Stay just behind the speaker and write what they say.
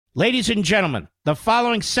Ladies and gentlemen, the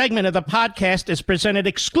following segment of the podcast is presented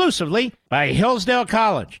exclusively by Hillsdale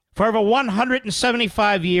College. For over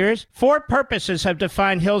 175 years, four purposes have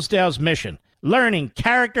defined Hillsdale's mission: learning,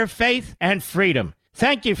 character, faith, and freedom.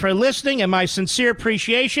 Thank you for listening, and my sincere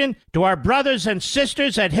appreciation to our brothers and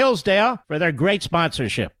sisters at Hillsdale for their great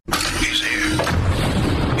sponsorship. He's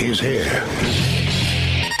here. He's here.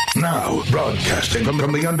 Now, broadcasting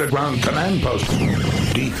from the underground command post,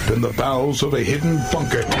 deep in the bowels of a hidden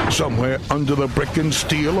bunker, somewhere under the brick and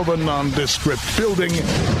steel of a nondescript building,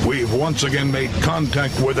 we've once again made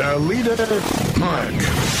contact with our leader, Mark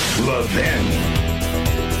Levin.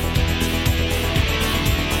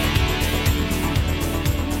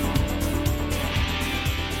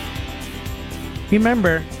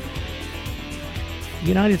 Remember, the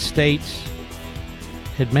United States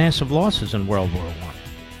had massive losses in World War I,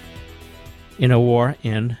 in a war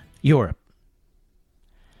in Europe.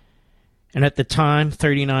 And at the time,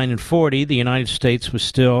 39 and 40, the United States was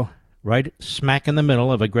still right smack in the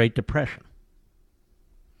middle of a Great Depression.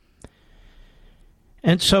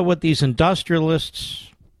 And so what these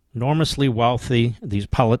industrialists, enormously wealthy, these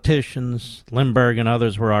politicians, Lindbergh and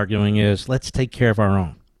others were arguing is, let's take care of our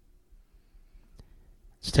own.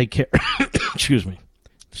 Let's take care, excuse me,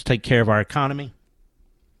 let's take care of our economy.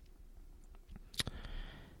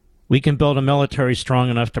 We can build a military strong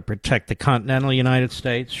enough to protect the continental United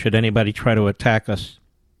States should anybody try to attack us.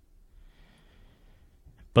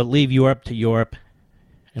 But leave Europe to Europe,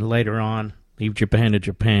 and later on, leave Japan to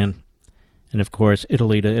Japan, and of course,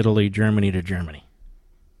 Italy to Italy, Germany to Germany.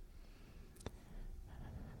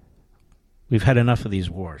 We've had enough of these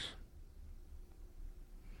wars.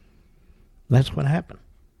 That's what happened.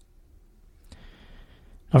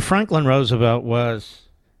 Now, Franklin Roosevelt was,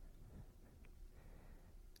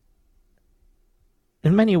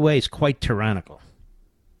 in many ways, quite tyrannical.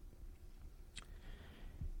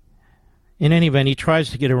 In any event, he tries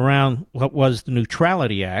to get around what was the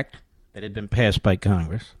Neutrality Act that had been passed by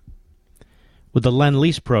Congress with the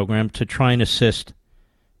Lend-Lease program to try and assist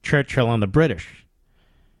Churchill and the British.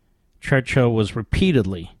 Churchill was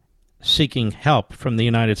repeatedly seeking help from the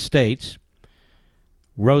United States.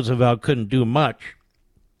 Roosevelt couldn't do much.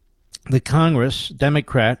 The Congress,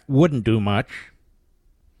 Democrat, wouldn't do much.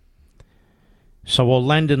 So we'll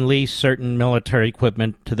lend and lease certain military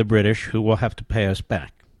equipment to the British, who will have to pay us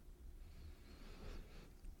back.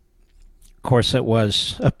 Of course, it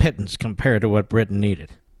was a pittance compared to what Britain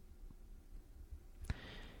needed.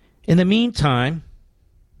 In the meantime,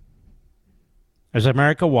 as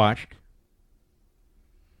America watched,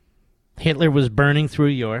 Hitler was burning through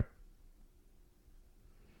Europe.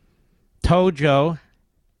 Tojo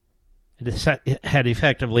had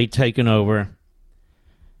effectively taken over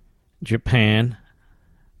Japan,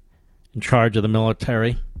 in charge of the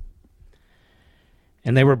military,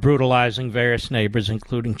 and they were brutalizing various neighbors,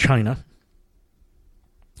 including China.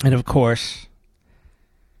 And of course,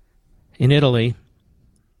 in Italy,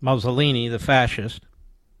 Mussolini, the fascist,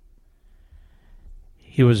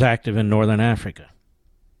 he was active in northern Africa.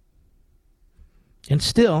 And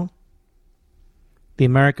still, the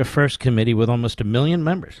America First Committee, with almost 1 million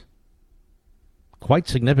members, quite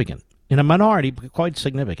significant, in a minority, but quite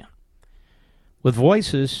significant, with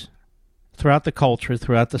voices throughout the culture,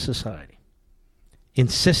 throughout the society,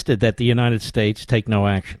 insisted that the United States take no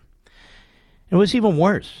action. It was even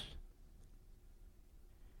worse.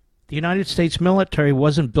 The United States military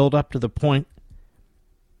wasn't built up to the point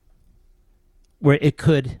where it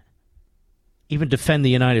could even defend the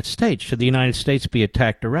United States should the United States be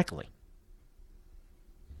attacked directly.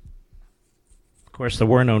 Of course, there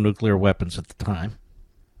were no nuclear weapons at the time.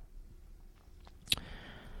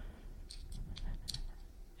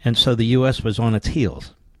 And so the U.S. was on its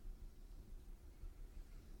heels.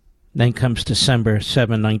 Then comes December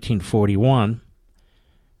 7, 1941,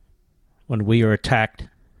 when we are attacked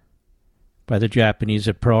by the Japanese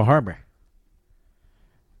at Pearl Harbor.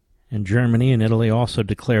 And Germany and Italy also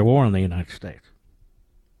declare war on the United States.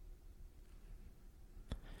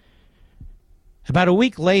 About a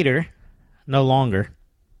week later, no longer,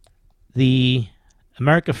 the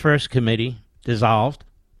America First Committee dissolved.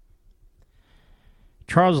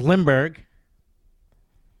 Charles Lindbergh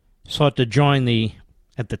sought to join the,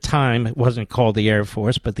 at the time, it wasn't called the Air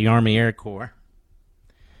Force, but the Army Air Corps.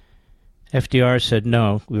 FDR said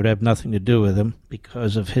no, we would have nothing to do with him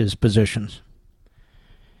because of his positions.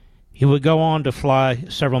 He would go on to fly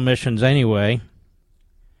several missions anyway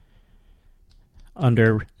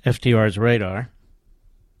under FDR's radar.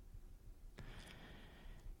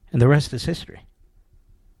 And the rest is history.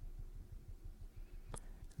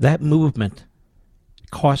 That movement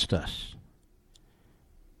cost us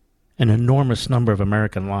an enormous number of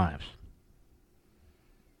American lives.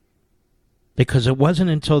 Because it wasn't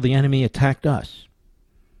until the enemy attacked us,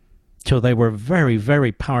 till they were very,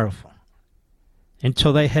 very powerful,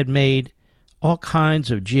 until they had made all kinds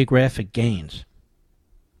of geographic gains,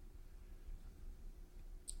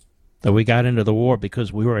 that we got into the war,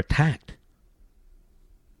 because we were attacked.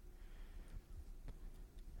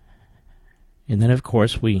 And then, of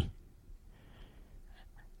course, we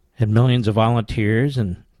had millions of volunteers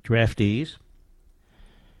and draftees.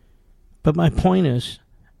 But my point is,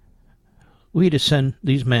 we had to send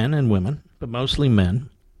these men and women, but mostly men,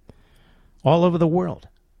 all over the world.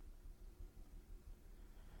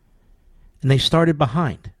 And they started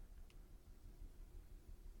behind.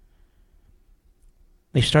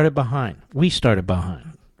 We started behind. We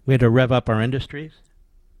had to rev up our industries.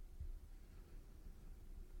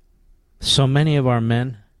 So many of our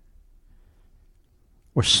men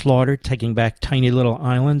were slaughtered, taking back tiny little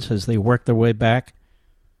islands as they worked their way back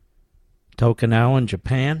to Okinawa in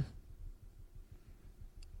Japan,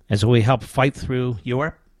 as we helped fight through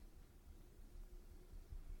Europe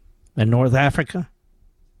and North Africa.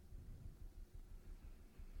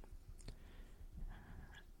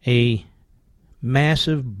 A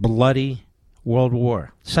massive, bloody world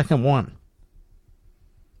war, second one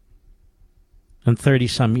in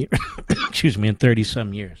 30-some years. in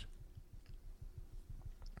 30-some years.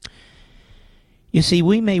 You see,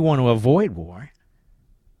 we may want to avoid war,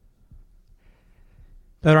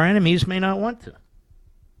 but our enemies may not want to.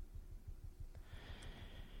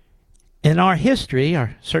 And our history,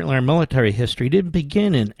 certainly our military history, didn't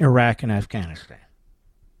begin in Iraq and Afghanistan.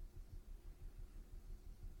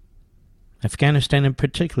 Afghanistan in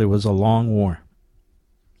particular was a long war.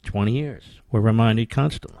 20 years. We're reminded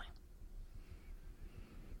constantly.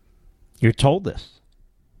 You're told this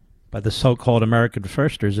by the so-called American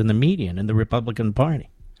firsters in the media and in the Republican Party.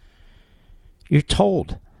 You're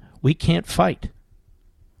told we can't fight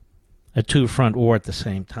a two-front war at the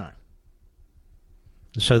same time.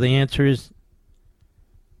 So the answer is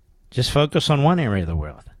just focus on one area of the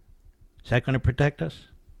world. Is that going to protect us?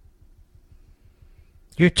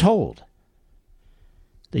 You're told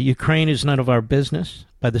that Ukraine is none of our business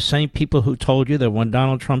by the same people who told you that when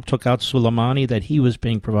Donald Trump took out Soleimani that he was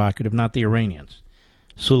being provocative, not the Iranians.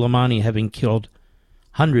 Soleimani having killed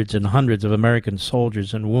hundreds and hundreds of American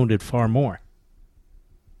soldiers and wounded far more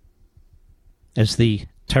as the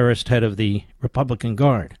terrorist head of the Republican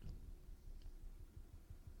Guard.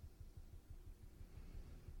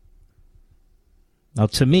 Now,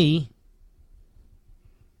 to me,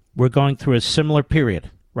 we're going through a similar period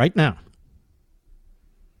right now.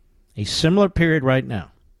 A similar period right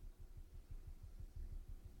now,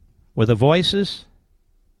 where the voices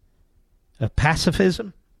of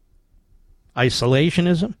pacifism,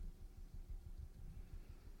 isolationism,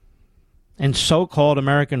 and so-called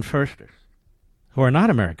American firsters, who are not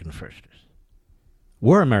American firsters,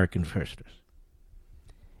 were American firsters,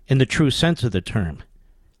 in the true sense of the term,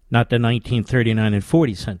 not the 1939 and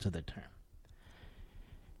 40 sense of the term.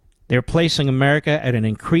 They're placing America at an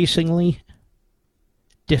increasingly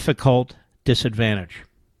difficult disadvantage.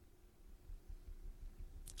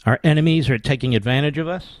 Our enemies are taking advantage of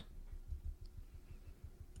us.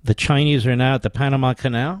 The Chinese are now at the Panama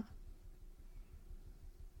Canal.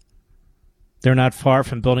 They're not far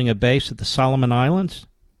from building a base at the Solomon Islands,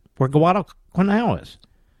 where Guadalcanal is.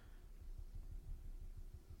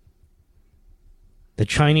 The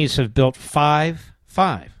Chinese have built five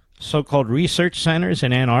so-called research centers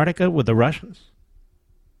in Antarctica with the Russians.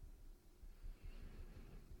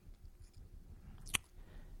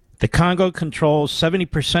 The Congo controls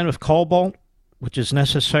 70% of cobalt, which is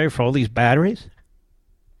necessary for all these batteries.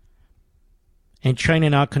 And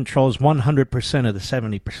China now controls 100% of the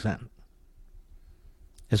 70%.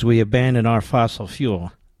 As we abandon our fossil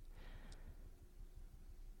fuel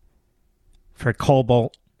for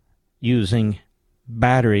cobalt using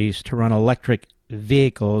batteries to run electric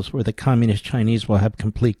vehicles where the communist Chinese will have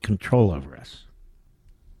complete control over us.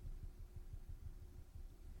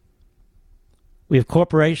 We have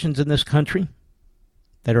corporations in this country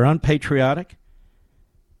that are unpatriotic,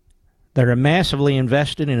 that are massively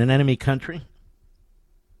invested in an enemy country,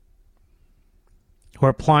 who are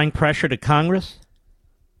applying pressure to Congress.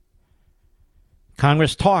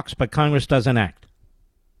 Congress talks, but Congress doesn't act.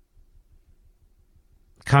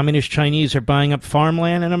 Communist Chinese are buying up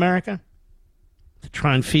farmland in America to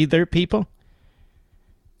try and feed their people,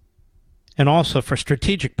 and also for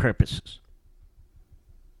strategic purposes.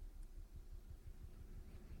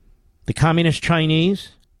 The Communist Chinese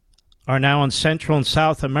are now in Central and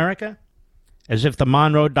South America as if the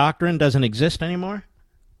Monroe Doctrine doesn't exist anymore.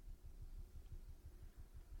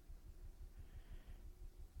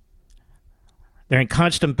 They're in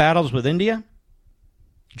constant battles with India,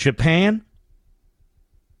 Japan,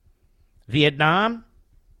 Vietnam,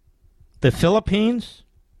 the Philippines,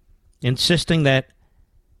 insisting that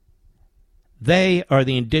they are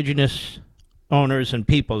the indigenous owners and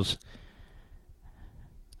peoples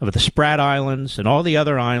of the Sprat Islands and all the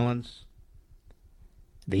other islands,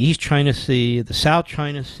 the East China Sea, the South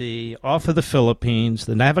China Sea, off of the Philippines,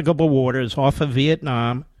 the navigable waters off of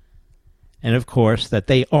Vietnam, and of course that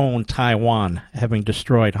they own Taiwan, having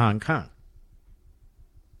destroyed Hong Kong.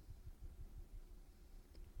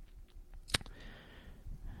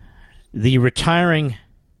 The retiring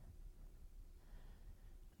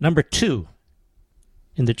number 2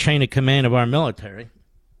 in the chain of command of our military,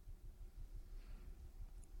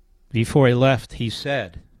 before he left, he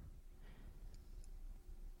said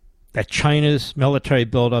that China's military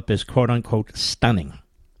buildup is quote-unquote stunning.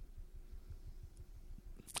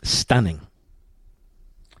 Stunning.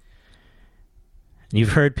 And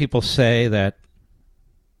you've heard people say that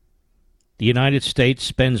the United States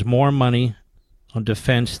spends more money on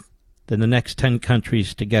defense than the next 10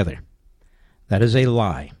 countries together. That is a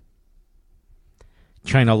lie.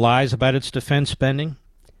 China lies about its defense spending.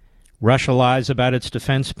 Russia lies about its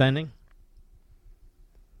defense spending.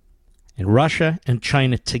 And Russia and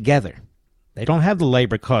China together, they don't have the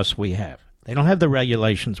labor costs we have. They don't have the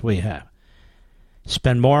regulations we have.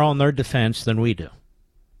 Spend more on their defense than we do.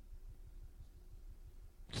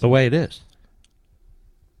 It's the way it is.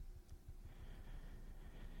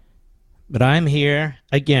 But I'm here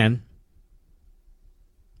again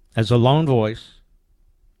as a lone voice,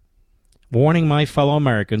 warning my fellow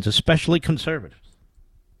Americans, especially conservatives,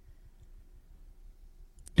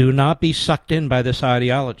 do not be sucked in by this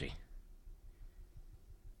ideology.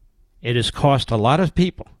 It has cost a lot of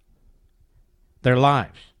people their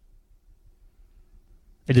lives.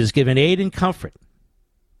 It has given aid and comfort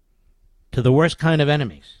to the worst kind of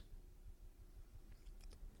enemies.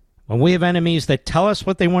 When we have enemies that tell us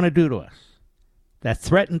what they want to do to us, that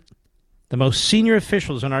threaten the most senior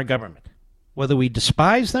officials in our government, whether we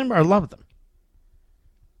despise them or love them,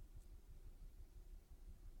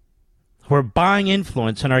 who are buying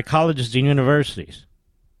influence in our colleges and universities,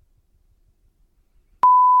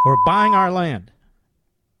 who are buying our land,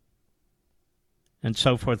 and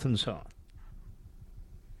so forth and so on.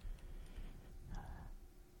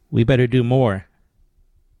 We better do more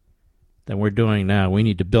than we're doing now. We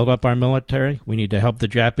need to build up our military. We need to help the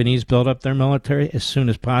Japanese build up their military as soon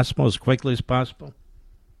as possible, as quickly as possible,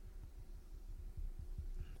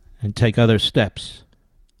 and take other steps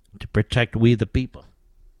to protect we the people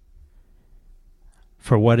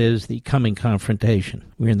for what is the coming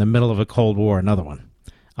confrontation. We're in the middle of a Cold War, another one.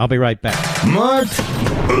 I'll be right back. Mark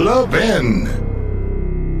Levin.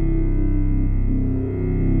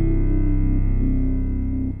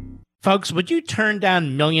 Folks, would you turn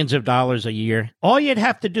down millions of dollars a year? All you'd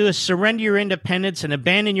have to do is surrender your independence and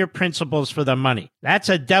abandon your principles for the money. That's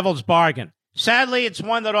a devil's bargain. Sadly, it's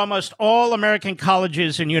one that almost all American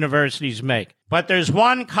colleges and universities make. But there's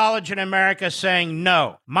one college in America saying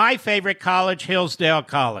no. My favorite college, Hillsdale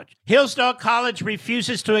College. Hillsdale College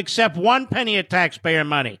refuses to accept 1 penny of taxpayer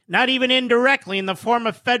money, not even indirectly in the form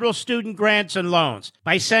of federal student grants and loans.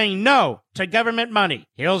 By saying no to government money,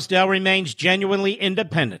 Hillsdale remains genuinely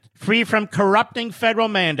independent, free from corrupting federal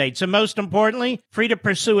mandates, and most importantly, free to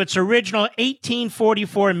pursue its original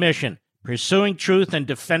 1844 mission, pursuing truth and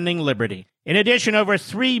defending liberty. In addition, over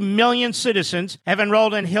 3 million citizens have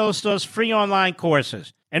enrolled in Hillsdale's free online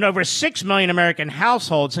courses, and over 6 million American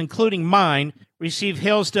households, including mine, receive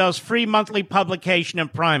Hillsdale's free monthly publication,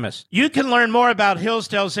 Imprimis. You can learn more about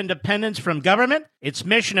Hillsdale's independence from government, its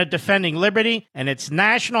mission of defending liberty, and its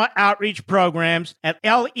national outreach programs at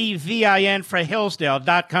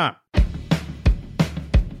levinforhillsdale.com.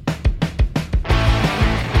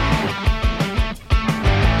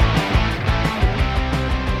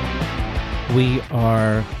 We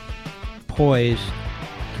are poised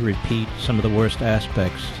to repeat some of the worst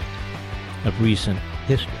aspects of recent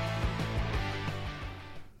history.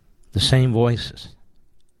 The same voices.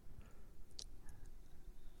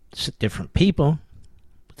 It's different people,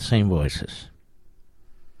 but the same voices.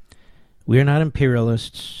 We're not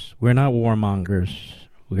imperialists. We're not warmongers.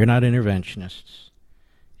 We're not interventionists.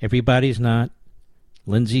 Everybody's not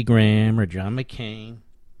Lindsey Graham or John McCain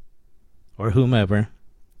or whomever.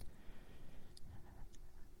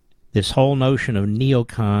 This whole notion of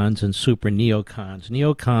neocons and super neocons.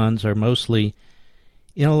 Neocons are mostly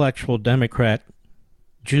intellectual Democrat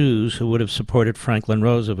Jews who would have supported Franklin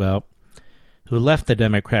Roosevelt, who left the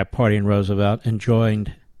Democrat Party in Roosevelt and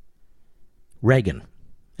joined Reagan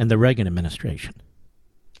and the Reagan administration,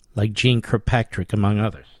 like Gene Kirkpatrick, among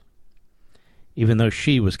others. even though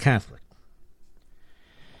she was Catholic.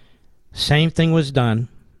 Same thing was done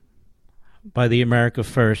by the America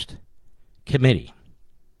First Committee.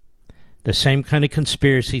 The same kind of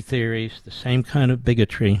conspiracy theories, the same kind of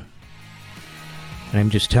bigotry. And I'm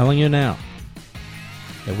just telling you now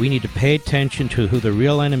that we need to pay attention to who the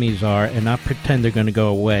real enemies are and not pretend they're going to go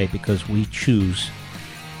away because we choose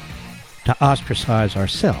to ostracize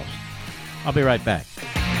ourselves. I'll be right back.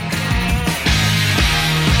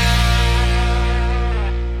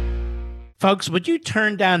 Folks, would you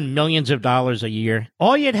turn down millions of dollars a year?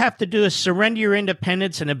 All you'd have to do is surrender your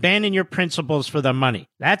independence and abandon your principles for the money.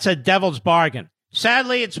 That's a devil's bargain.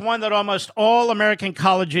 Sadly, it's one that almost all American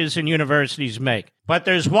colleges and universities make. But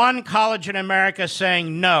there's one college in America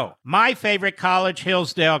saying no. My favorite college,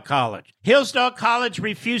 Hillsdale College. Hillsdale College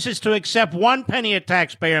refuses to accept 1 penny of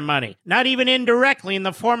taxpayer money, not even indirectly in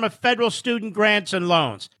the form of federal student grants and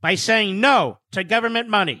loans. By saying no to government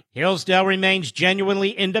money, Hillsdale remains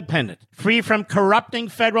genuinely independent, free from corrupting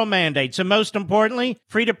federal mandates, and most importantly,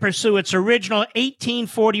 free to pursue its original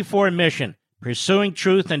 1844 mission, pursuing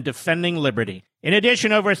truth and defending liberty. In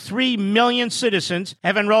addition, over 3 million citizens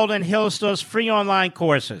have enrolled in Hillsdale's free online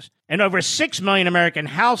courses, and over 6 million American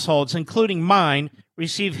households, including mine,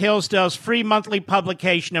 receive Hillsdale's free monthly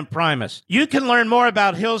publication Imprimis. You can learn more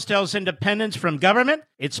about Hillsdale's independence from government,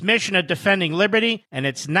 its mission of defending liberty, and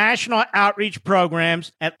its national outreach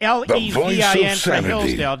programs at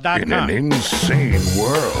levinforhillsdale.com. In an insane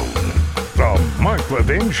world. The Mark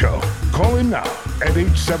Levin Show. Call in now at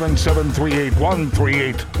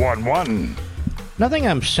 877-381-3811. Nothing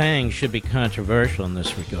I'm saying should be controversial in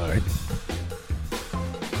this regard.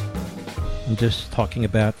 I'm just talking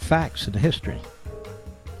about facts and history.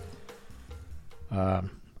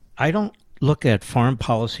 I don't look at foreign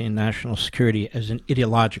policy and national security as an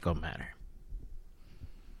ideological matter.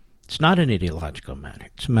 It's not an ideological matter.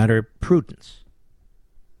 It's a matter of prudence.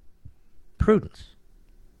 Prudence.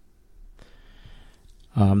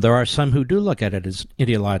 There are some who do look at it as an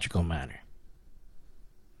ideological matter.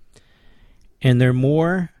 And they're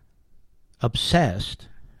more obsessed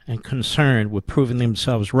and concerned with proving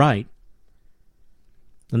themselves right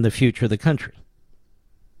than the future of the country.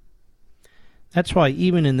 That's why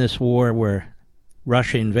even in this war where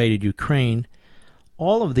Russia invaded Ukraine,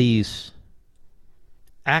 all of these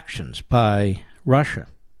actions by Russia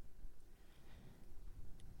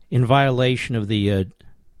in violation of the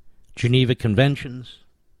Geneva Conventions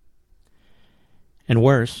and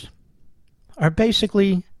worse are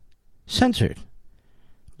basically censored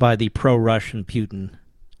by the pro-Russian Putin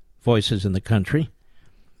voices in the country,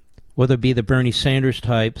 whether it be the Bernie Sanders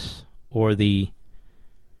types or the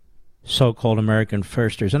so-called American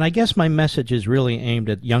firsters. And I guess my message is really aimed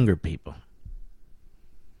at younger people.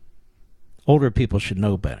 Older people should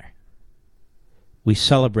know better. We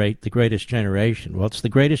celebrate the greatest generation. Well, it's the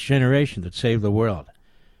greatest generation that saved the world.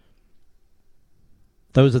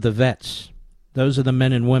 Those are the vets. Those are the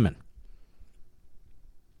men and women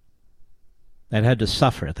that had to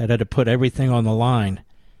suffer, that had to put everything on the line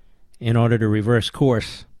in order to reverse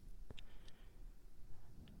course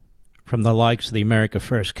from the likes of the America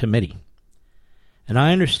First Committee. And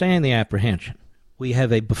I understand the apprehension. We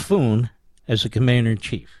have a buffoon as a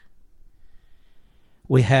commander-in-chief.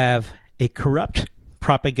 We have a corrupt,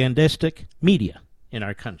 propagandistic media in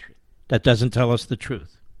our country that doesn't tell us the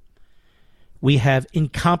truth. We have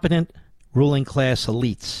incompetent ruling class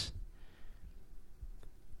elites.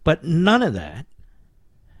 But none of that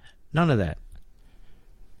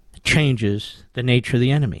changes the nature of the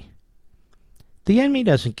enemy. The enemy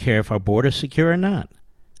doesn't care if our border's secure or not.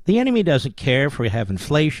 The enemy doesn't care if we have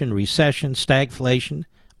inflation, recession, stagflation,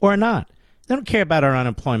 or not. They don't care about our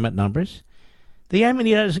unemployment numbers. The enemy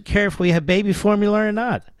doesn't care if we have baby formula or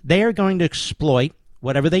not. They are going to exploit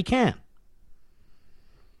whatever they can.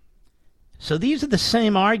 So these are the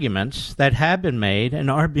same arguments that have been made and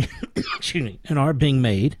are being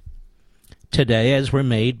made today as were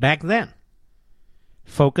made back then.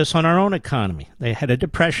 Focus on our own economy. They had a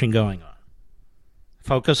depression going on.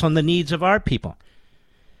 Focus on the needs of our people.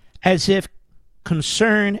 As if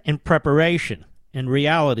concern and preparation in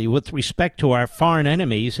reality with respect to our foreign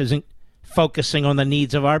enemies isn't focusing on the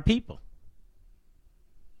needs of our people.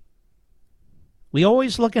 We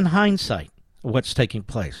always look in hindsight at what's taking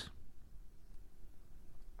place.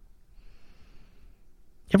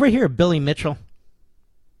 Ever hear of Billy Mitchell?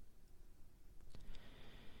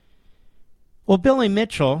 Well, Billy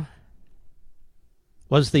Mitchell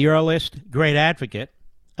was the earliest great advocate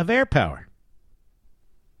of air power.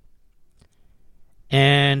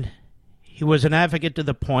 And he was an advocate to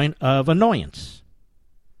the point of annoyance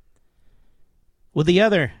with the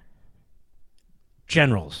other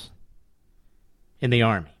generals in the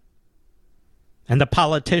Army, and the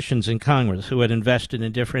politicians in Congress who had invested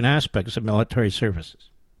in different aspects of military services.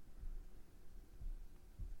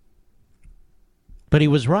 But he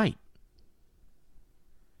was right.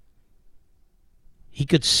 He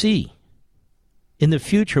could see in the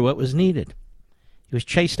future what was needed. He was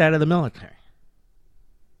chased out of the military.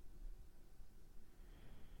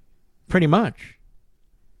 Pretty much,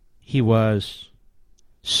 he was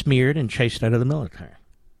smeared and chased out of the military.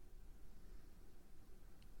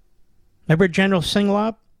 Remember General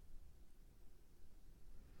Singlab?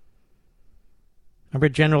 Remember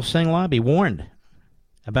General Singlab? He warned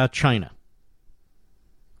about China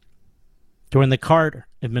during the Carter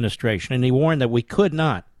administration, and he warned that we could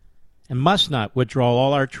not and must not withdraw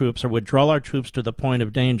all our troops or withdraw our troops to the point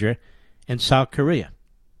of danger in South Korea.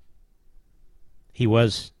 He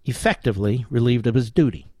was effectively relieved of his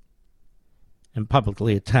duty and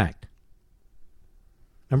publicly attacked.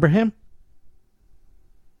 Remember him?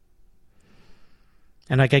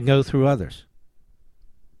 And I can go through others.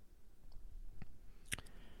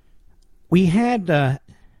 We had,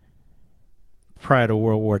 prior to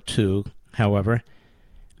World War II, however,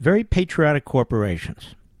 very patriotic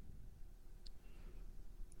corporations.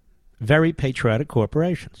 Very patriotic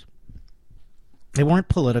corporations. They weren't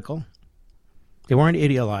political. They weren't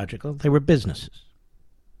ideological. They were businesses.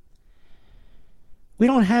 We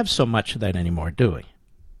don't have so much of that anymore, do we?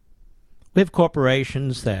 We have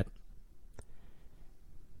corporations that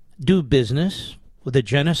do business with a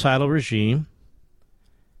genocidal regime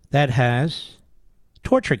that has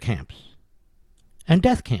torture camps and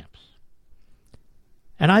death camps.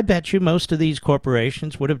 And I bet you most of these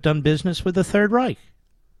corporations would have done business with the Third Reich.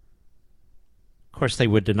 Of course, they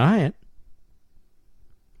would deny it.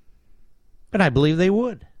 But I believe they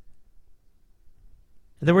would.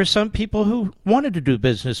 There were some people who wanted to do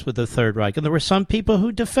business with the Third Reich, and there were some people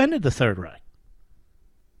who defended the Third Reich,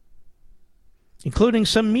 including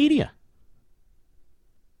some media,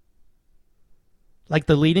 like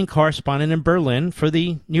the leading correspondent in Berlin for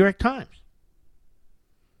the New York Times.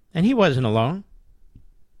 And he wasn't alone.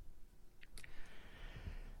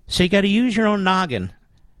 So you got to use your own noggin.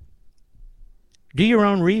 Do your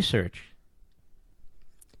own research.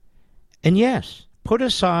 And yes, put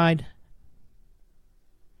aside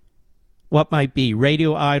what might be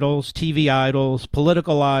radio idols, TV idols,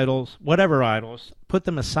 political idols, whatever idols. Put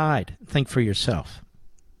them aside. Think for yourself.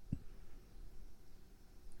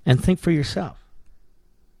 And think for yourself.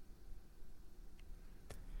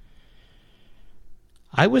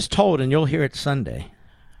 I was told, and you'll hear it Sunday,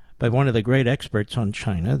 by one of the great experts on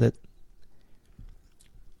China, that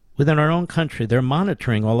within our own country, they're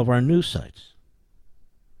monitoring all of our news sites.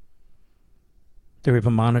 They're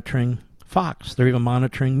even monitoring Fox. They're even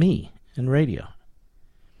monitoring me and radio.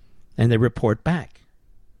 And they report back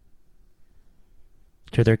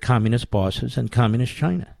to their communist bosses in communist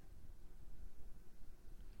China.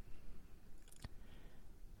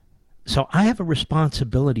 So I have a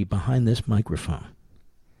responsibility behind this microphone.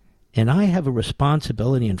 And I have a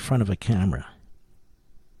responsibility in front of a camera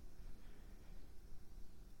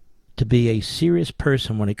to be a serious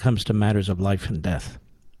person when it comes to matters of life and death.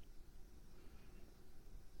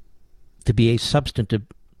 To be a substantive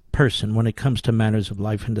person when it comes to matters of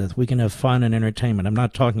life and death. We can have fun and entertainment. I'm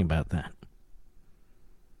not talking about that.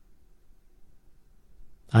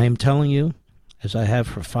 I am telling you, as I have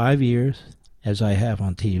for 5 years, as I have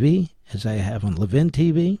on TV, as I have on Levin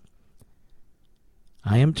TV,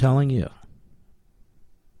 I am telling you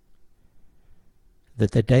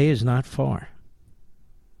that the day is not far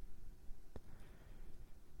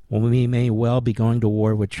when we may well be going to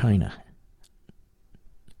war with China.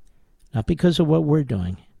 Not because of what we're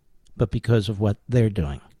doing, but because of what they're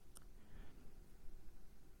doing.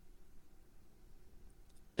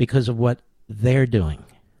 Because of what they're doing.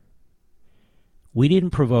 We didn't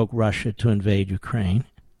provoke Russia to invade Ukraine,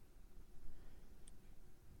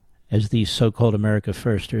 as these so-called America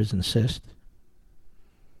Firsters insist.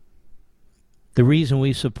 The reason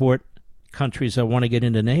we support countries that want to get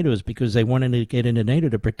into NATO is because they wanted to get into NATO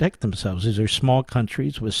to protect themselves. These are small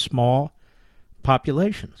countries with small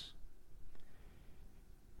populations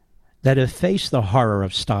that have faced the horror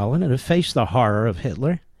of Stalin and have faced the horror of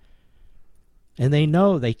Hitler. And they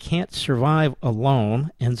know they can't survive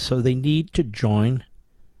alone, and so they need to join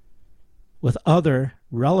with other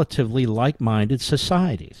relatively like-minded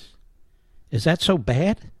societies. Is that so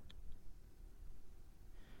bad?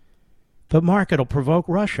 But Mark, it'll provoke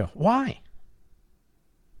Russia. Why?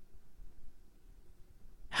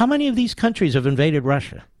 How many of these countries have invaded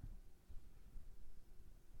Russia?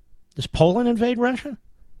 Does Poland invade Russia?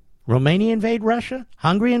 Romania invade Russia?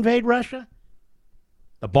 Hungary invade Russia?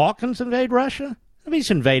 The Balkans invade Russia?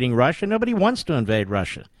 Nobody's invading Russia. Nobody wants to invade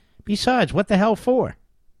Russia. Besides, what the hell for?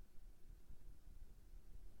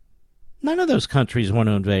 None of those countries want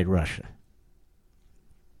to invade Russia.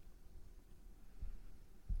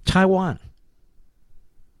 Taiwan.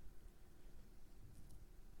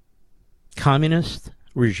 Communist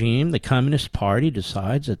regime, the Communist Party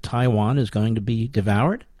decides that Taiwan is going to be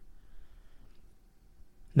devoured.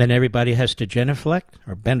 Then everybody has to genuflect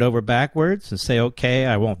or bend over backwards and say, okay,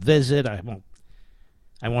 I won't visit, I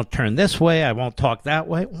won't turn this way, I won't talk that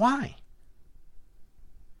way. Why?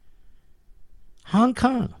 Hong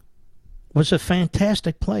Kong was a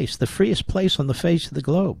fantastic place, the freest place on the face of the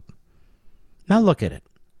globe. Now look at it.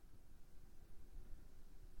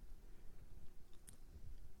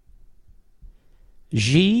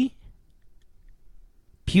 Xi,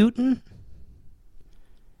 Putin,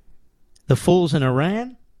 the fools in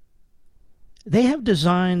Iran, they have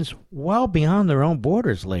designs well beyond their own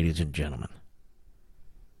borders, ladies and gentlemen.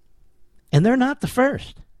 And they're not the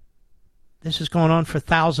first. This has gone on for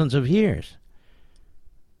thousands of years.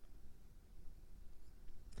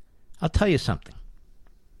 I'll tell you something.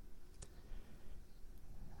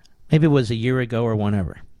 Maybe it was a year ago or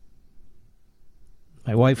whenever.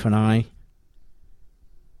 My wife and I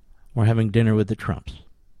were having dinner with the Trumps.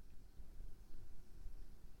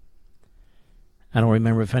 I don't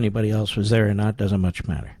remember if anybody else was there or not. Doesn't much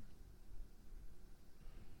matter.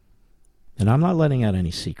 And I'm not letting out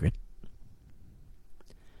any secret.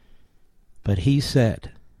 But he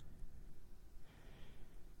said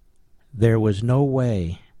there was no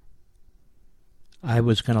way I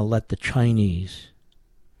was going to let the Chinese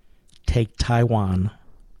take Taiwan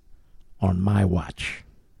on my watch.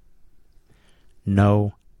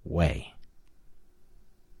 No way.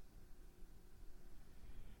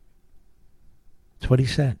 That's what he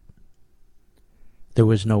said. There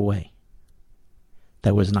was no way.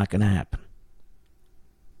 That was not going to happen.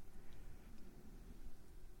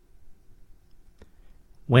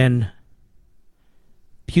 When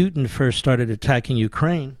Putin first started attacking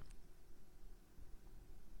Ukraine,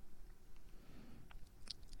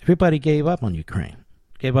 everybody gave up on Ukraine,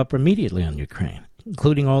 gave up immediately on Ukraine,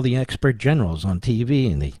 including all the expert generals on TV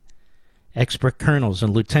and the expert colonels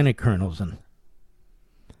and lieutenant colonels, and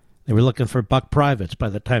they were looking for buck privates by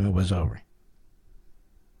the time it was over.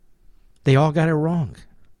 They all got it wrong.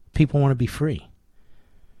 People want to be free.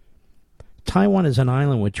 Taiwan is an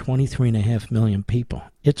island with 23.5 million people.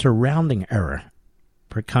 It's a rounding error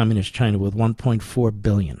for communist China with 1.4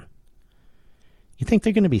 billion. You think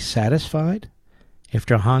they're going to be satisfied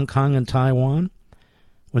after Hong Kong and Taiwan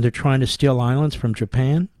when they're trying to steal islands from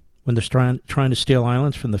Japan, when they're trying to steal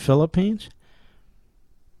islands from the Philippines?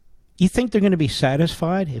 You think they're going to be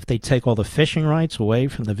satisfied if they take all the fishing rights away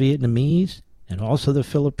from the Vietnamese and also the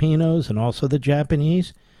Filipinos and also the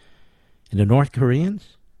Japanese and the North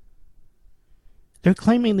Koreans? They're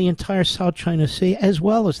claiming the entire South China Sea as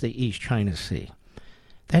well as the East China Sea.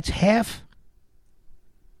 That's half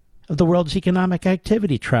of the world's economic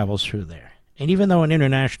activity travels through there. And even though an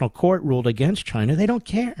international court ruled against China, they don't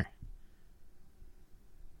care.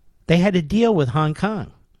 They had to deal with Hong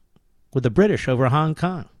Kong, with the British over Hong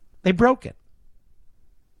Kong. They broke it.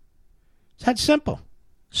 It's that simple.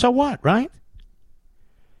 So what, right?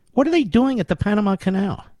 What are they doing at the Panama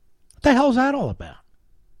Canal? What the hell's that all about?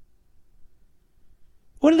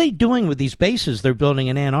 What are they doing with these bases they're building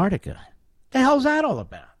in Antarctica? The hell's that all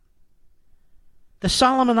about? The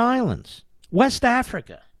Solomon Islands, West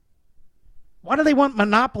Africa. Why do they want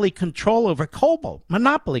monopoly control over cobalt?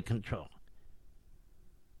 Monopoly control.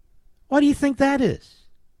 What do you think that is?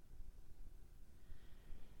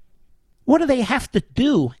 What do they have to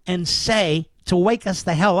do and say to wake us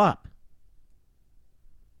the hell up?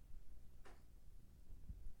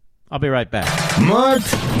 I'll be right back. Mark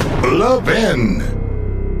Levin.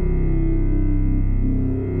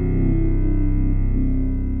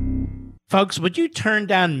 Folks, would you turn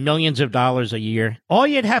down millions of dollars a year? All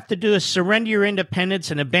you'd have to do is surrender your independence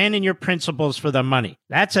and abandon your principles for the money.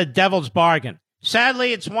 That's a devil's bargain.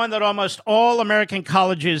 Sadly, it's one that almost all American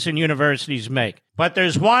colleges and universities make. But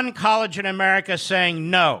there's one college in America saying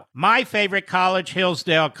no. My favorite college,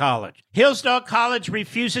 Hillsdale College. Hillsdale College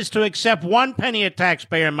refuses to accept 1 penny of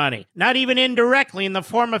taxpayer money, not even indirectly in the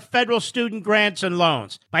form of federal student grants and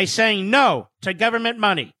loans. By saying no to government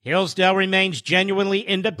money, Hillsdale remains genuinely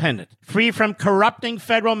independent, free from corrupting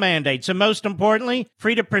federal mandates, and most importantly,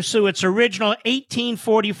 free to pursue its original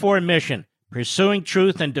 1844 mission, pursuing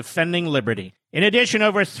truth and defending liberty. In addition,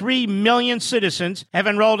 over 3 million citizens have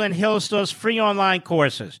enrolled in Hillsdale's free online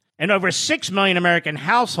courses, and over 6 million American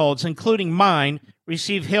households, including mine,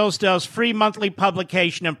 receive Hillsdale's free monthly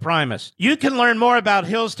publication Imprimis. You can learn more about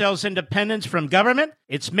Hillsdale's independence from government,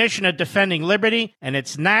 its mission of defending liberty, and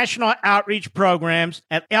its national outreach programs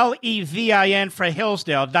at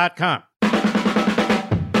levinforhillsdale.com.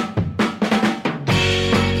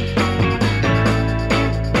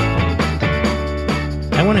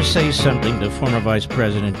 I want to say something to former Vice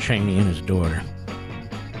President Cheney and his daughter,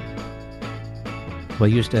 who I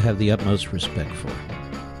used to have the utmost respect for.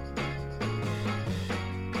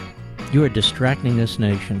 You are distracting this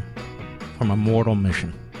nation from a mortal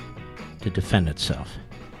mission to defend itself.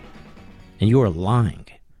 And you are lying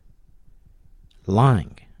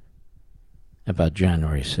about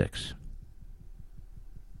January 6th.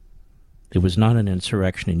 It was not an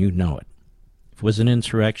insurrection, and you know it. If it was an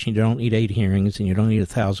insurrection, you don't need 8 hearings, and you don't need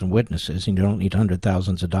 1,000 witnesses, and you don't need hundreds of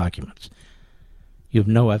thousands of documents. You have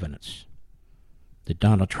no evidence that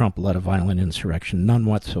Donald Trump led a violent insurrection, none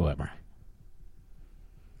whatsoever.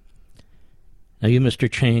 Now you,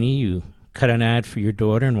 Mr. Cheney, you cut an ad for your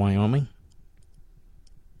daughter in Wyoming.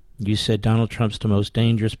 You said Donald Trump's the most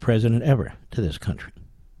dangerous president ever to this country.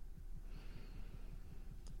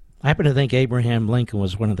 I happen to think Abraham Lincoln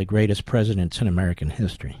was one of the greatest presidents in American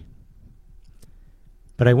history.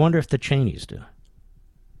 But I wonder if the Cheneys do.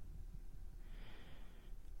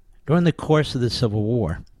 During the course of the Civil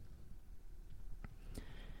War,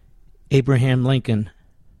 Abraham Lincoln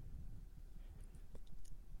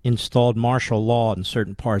installed martial law in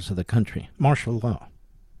certain parts of the country. Martial law.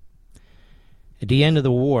 At the end of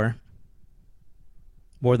the war,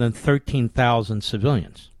 more than 13,000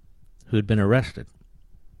 civilians who had been arrested,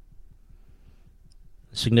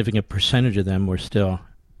 a significant percentage of them were still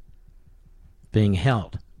being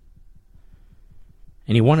held.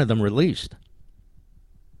 And he wanted them released.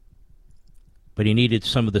 But he needed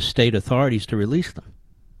some of the state authorities to release them.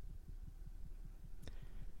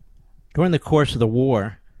 During the course of the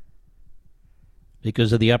war,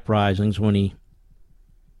 because of the uprisings, when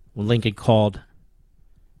Lincoln called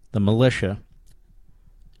the militia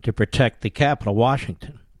to protect the capital,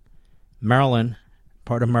 Washington, Maryland,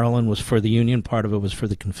 part of Maryland was for the Union, part of it was for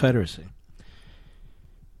the Confederacy.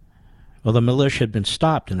 Well, the militia had been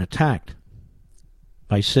stopped and attacked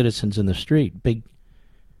by citizens in the street, big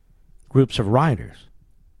groups of rioters.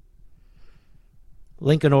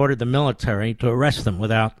 Lincoln ordered the military to arrest them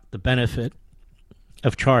without the benefit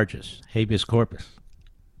of charges, habeas corpus.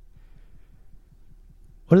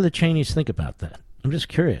 What do the Cheneys think about that? I'm just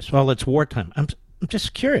curious. Well, it's wartime. I'm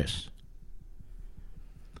just curious.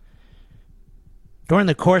 During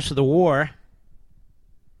the course of the war,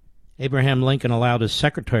 Abraham Lincoln allowed his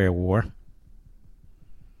Secretary of War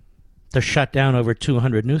to shut down over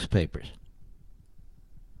 200 newspapers.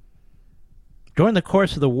 During the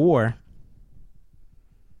course of the war,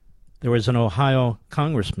 there was an Ohio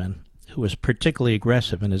congressman who was particularly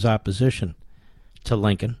aggressive in his opposition to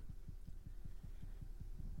Lincoln.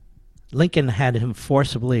 Lincoln had him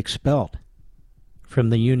forcibly expelled from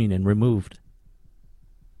the Union and removed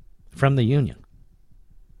from the Union.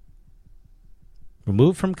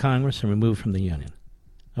 Removed from Congress and removed from the Union.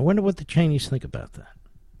 I wonder what the Cheneys think about that.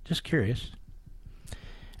 Just curious.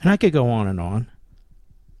 And I could go on and on.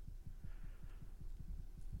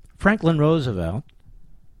 Franklin Roosevelt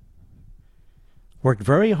worked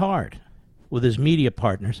very hard with his media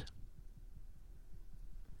partners,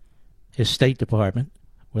 his State Department,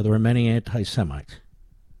 where there were many anti-Semites,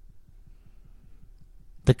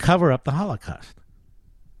 to cover up the Holocaust,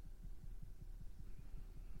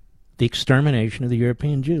 the extermination of the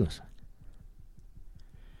European Jews.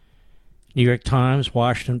 New York Times,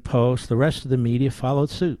 Washington Post, the rest of the media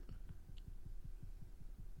followed suit.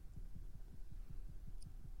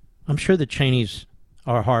 I'm sure the Cheneys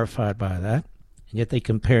are horrified by that, and yet they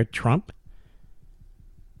compared Trump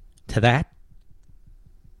to that.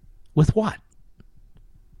 With what?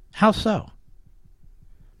 How so?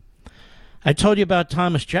 I told you about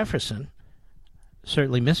Thomas Jefferson.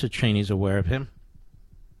 Certainly Mrs. Cheney's aware of him.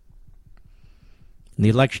 In the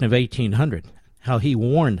election of 1800, how he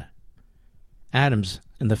warned Adams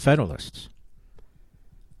and the Federalists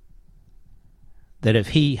that if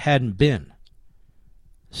he hadn't been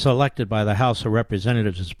selected by the House of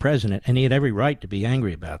Representatives as president, and he had every right to be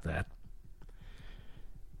angry about that,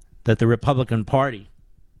 that the Republican Party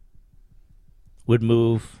would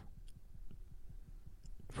move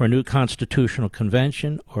for a new constitutional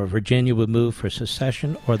convention, or Virginia would move for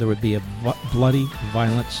secession, or there would be a bloody,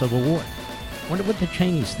 violent civil war. I wonder what the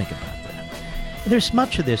Cheneys think about that. There's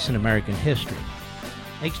much of this in American history.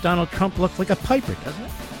 Makes Donald Trump look like a piper, doesn't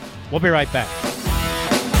it? We'll be right back.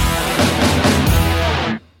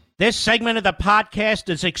 This segment of the podcast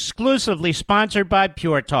is exclusively sponsored by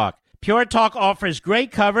Pure Talk. Pure Talk offers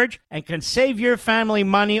great coverage and can save your family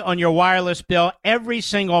money on your wireless bill every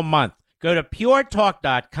single month. Go to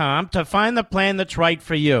puretalk.com to find the plan that's right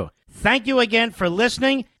for you. Thank you again for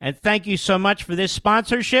listening, and thank you so much for this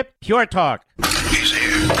sponsorship, Pure Talk. He's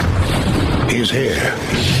here. He's here.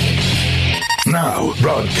 Now,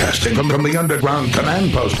 broadcasting from the underground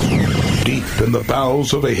command post, deep in the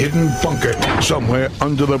bowels of a hidden bunker, somewhere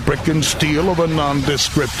under the brick and steel of a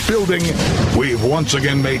nondescript building, we've once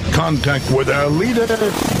again made contact with our leader,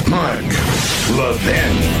 Mark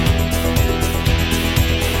Levin.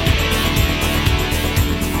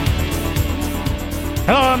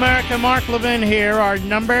 Hello, America. Mark Levin here. Our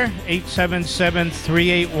number,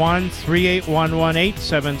 877-381-3811,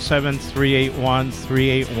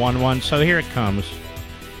 877-381-3811. So here it comes.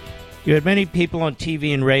 You had many people on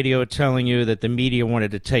TV and radio telling you that the media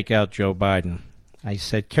wanted to take out Joe Biden. I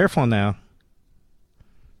said, careful now.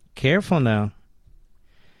 Careful now.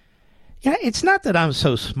 Yeah, it's not that I'm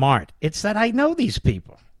so smart. It's that I know these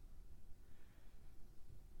people.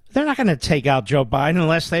 They're not going to take out Joe Biden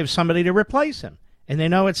unless they have somebody to replace him. And they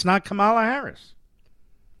know it's not Kamala Harris.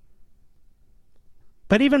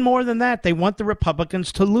 But even more than that, they want the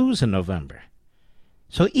Republicans to lose in November.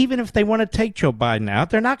 So even if they want to take Joe Biden out,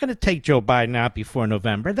 they're not going to take Joe Biden out before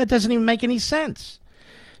November. That doesn't even make any sense.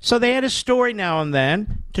 So they add a story now and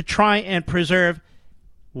then to try and preserve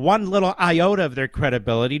one little iota of their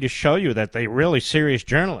credibility to show you that they're really serious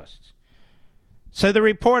journalists. So they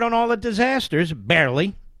report on all the disasters,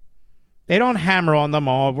 barely. They don't hammer on them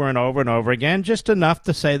over and over and over again, just enough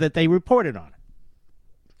to say that they reported on it.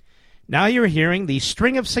 Now you're hearing the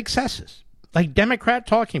string of successes, like Democrat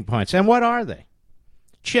talking points. And what are they?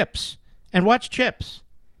 Chips. And what's chips?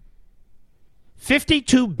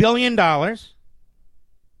 $52 billion to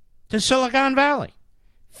Silicon Valley.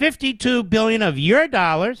 $52 billion of your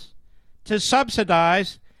dollars to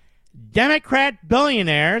subsidize Democrat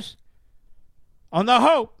billionaires on the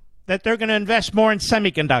hope that they're going to invest more in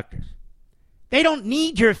semiconductors. They don't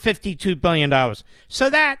need your $52 billion. So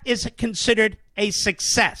that is considered a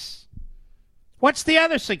success. What's the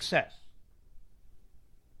other success?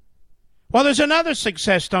 Well, there's another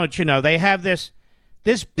success, don't you know? They have this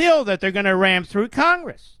bill that they're going to ram through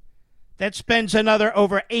Congress that spends another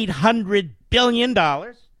over $800 billion.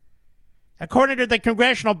 According to the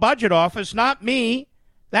Congressional Budget Office, not me,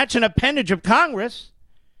 that's an appendage of Congress.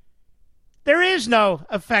 There is no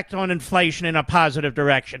effect on inflation in a positive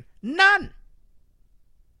direction. None.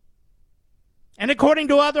 And according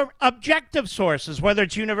to other objective sources, whether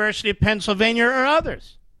it's University of Pennsylvania or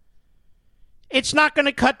others, it's not going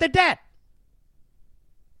to cut the debt.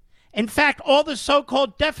 In fact, all the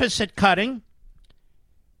so-called deficit cutting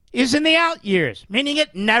is in the out years, meaning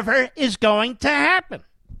it never is going to happen.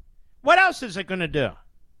 What else is it going to do?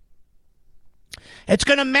 It's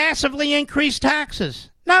going to massively increase taxes,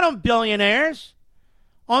 not on billionaires,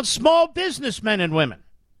 on small businessmen and women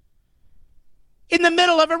in the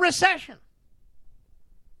middle of a recession.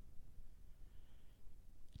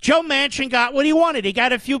 Joe Manchin got what he wanted. He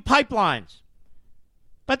got a few pipelines.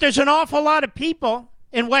 But there's an awful lot of people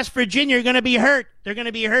in West Virginia who are going to be hurt. They're going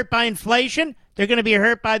to be hurt by inflation. They're going to be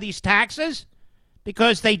hurt by these taxes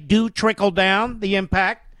because they do trickle down, the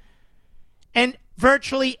impact. And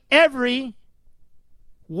virtually every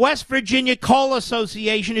West Virginia Coal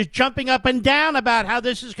Association is jumping up and down about how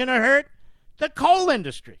this is going to hurt the coal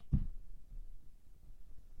industry.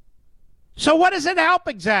 So what does it help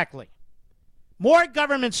exactly? More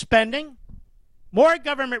government spending, more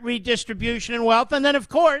government redistribution and wealth, and then, of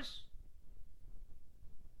course,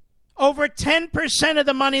 over 10% of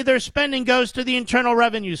the money they're spending goes to the Internal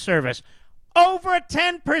Revenue Service. Over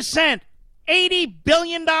 10%, $80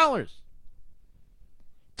 billion, to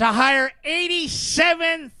hire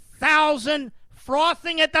 87,000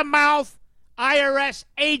 frothing at the mouth IRS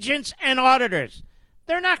agents and auditors.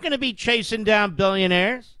 They're not going to be chasing down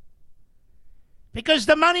billionaires because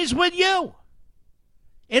the money's with you.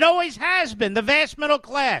 It always has been. The vast middle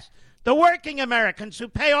class, the working Americans who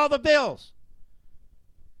pay all the bills.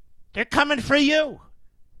 They're coming for you.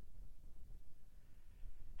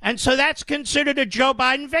 And so that's considered a Joe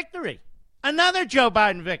Biden victory. Another Joe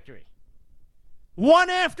Biden victory. One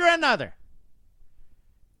after another.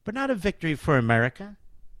 But not a victory for America.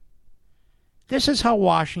 This is how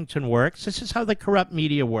Washington works. This is how the corrupt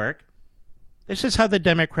media work. This is how the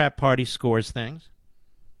Democrat Party scores things.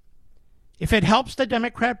 If it helps the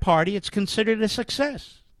Democrat Party, it's considered a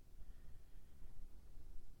success.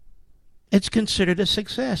 It's considered a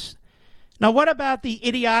success. Now, what about the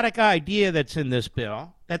idiotic idea that's in this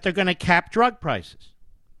bill that they're going to cap drug prices?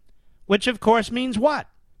 Which, of course, means what?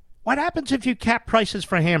 What happens if you cap prices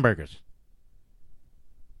for hamburgers?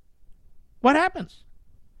 What happens?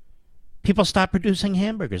 People stop producing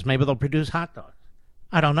hamburgers. Maybe they'll produce hot dogs.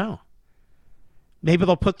 I don't know. Maybe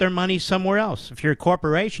they'll put their money somewhere else. If you're a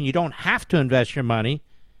corporation, you don't have to invest your money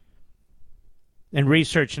in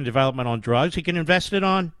research and development on drugs. You can invest it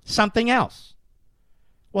on something else.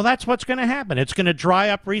 Well, that's what's going to happen. It's going to dry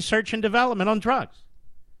up research and development on drugs.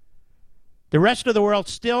 The rest of the world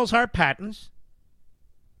steals our patents.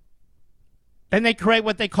 Then they create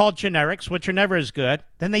what they call generics, which are never as good.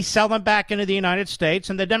 Then they sell them back into the United States,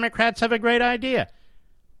 and the Democrats have a great idea.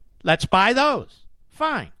 Let's buy those.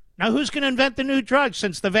 Fine. Now, who's going to invent the new drugs,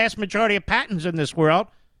 since the vast majority of patents in this world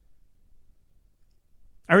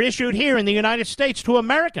are issued here in the United States to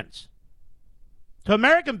Americans, to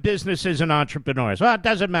American businesses and entrepreneurs? Well, it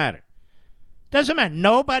doesn't matter. Doesn't matter.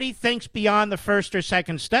 Nobody thinks beyond the first or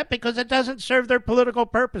second step because it doesn't serve their political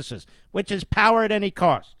purposes, which is power at any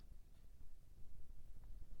cost.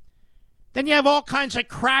 Then you have all kinds of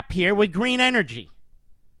crap here with green energy.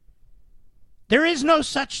 There is no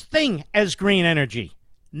such thing as green energy.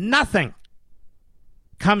 Nothing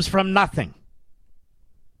comes from nothing.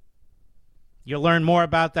 You'll learn more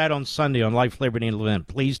about that on Sunday on Life, Liberty, and Levin.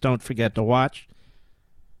 Please don't forget to watch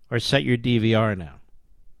or set your DVR now.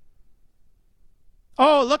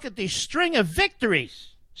 Oh, look at these string of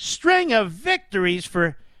victories. String of victories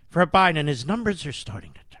for Biden. His numbers are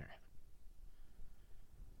starting to turn.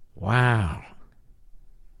 Wow.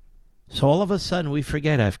 So all of a sudden we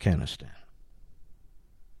forget Afghanistan.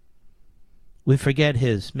 We forget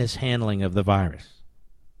his mishandling of the virus.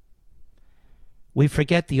 We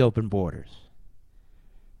forget the open borders.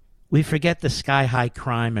 We forget the sky-high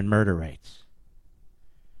crime and murder rates.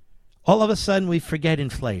 All of a sudden we forget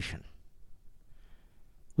inflation.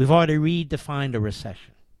 We've already redefined a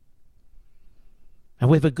recession.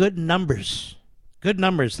 And we have good numbers,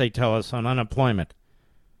 they tell us, on unemployment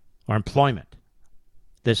or employment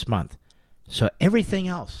this month. So everything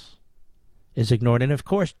else is ignored. And of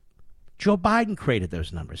course, Joe Biden created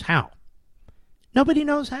those numbers. How? Nobody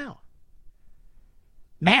knows how.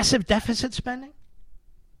 Massive deficit spending?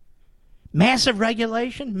 Massive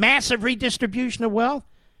regulation? Massive redistribution of wealth?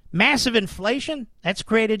 Massive inflation? That's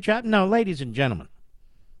created jobs? No, ladies and gentlemen.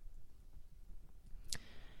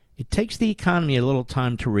 It takes the economy a little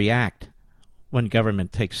time to react when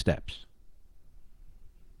government takes steps.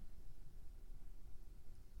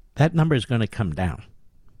 That number is going to come down.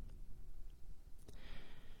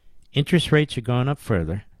 Interest rates are going up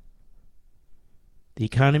further. The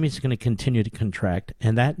economy is going to continue to contract,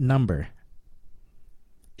 and that number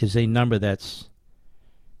is a number that's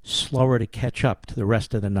slower to catch up to the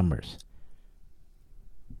rest of the numbers.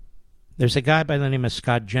 There's a guy by the name of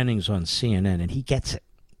Scott Jennings on CNN, and he gets it.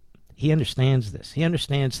 He understands this. He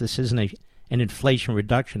understands this isn't an Inflation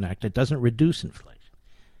Reduction Act. It doesn't reduce inflation.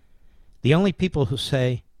 The only people who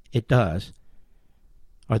say it does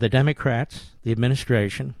are the Democrats, the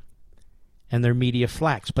administration, and their media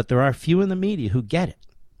flacks. But there are few in the media who get it.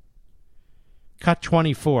 Cut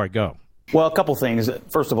 24, go. Well, a couple things.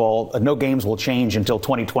 First of all, no games will change until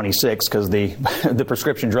 2026 because the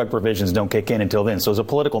prescription drug provisions don't kick in until then. So as a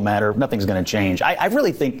political matter, nothing's going to change. I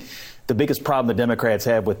really think the biggest problem the Democrats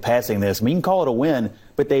have with passing this, I mean, you can call it a win,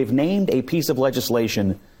 but they've named a piece of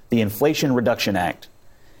legislation the Inflation Reduction Act.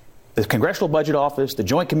 The Congressional Budget Office, the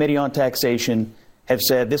Joint Committee on Taxation have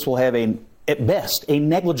said this will have at best, a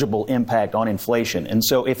negligible impact on inflation. And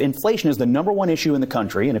so if inflation is the number one issue in the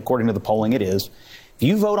country, and according to the polling it is, if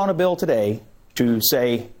you vote on a bill today to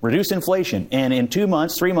say reduce inflation, and in 2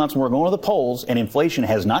 months, 3 months, when we're going to the polls and inflation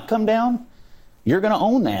has not come down, you're going to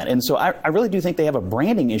own that. And so I really do think they have a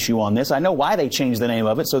branding issue on this. I know why they changed the name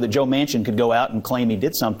of it so that Joe Manchin could go out and claim he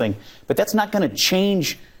did something, but that's not going to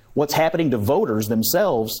change what's happening to voters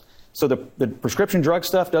themselves. So the prescription drug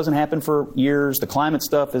stuff doesn't happen for years. The climate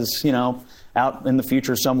stuff is, out in the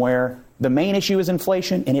future somewhere. The main issue is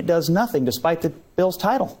inflation, and it does nothing despite the bill's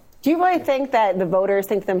title. Do you really think that the voters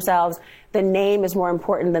think to themselves the name is more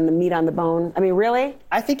important than the meat on the bone? I mean, really?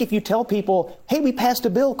 I think if you tell people, hey, we passed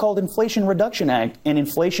a bill called Inflation Reduction Act, and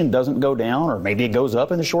inflation doesn't go down, or maybe it goes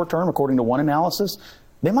up in the short term, according to one analysis,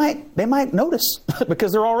 they might notice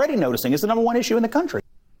because they're already noticing. It's the number one issue in the country.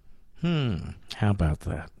 How about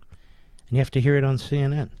that? And you have to hear it on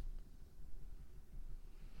CNN.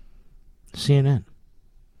 CNN.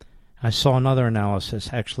 I saw another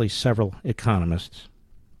analysis, actually several economists.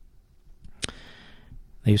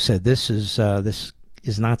 They said this is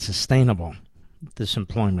not sustainable, this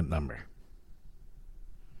employment number,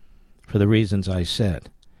 for the reasons I said.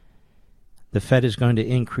 The Fed is going to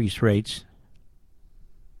increase rates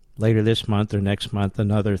later this month or next month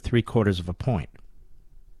another 0.75 of a point.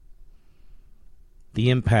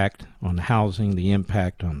 The impact on housing, the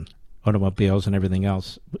impact on automobiles and everything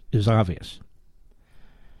else is obvious.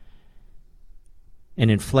 And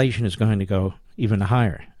inflation is going to go even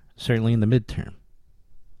higher, certainly in the midterm.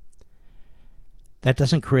 That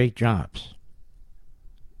doesn't create jobs.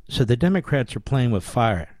 So the Democrats are playing with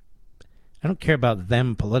fire. I don't care about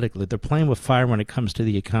them politically. They're playing with fire when it comes to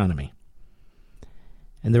the economy.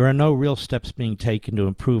 And there are no real steps being taken to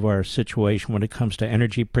improve our situation when it comes to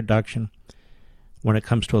energy production, when it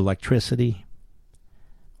comes to electricity,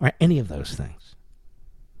 or any of those things.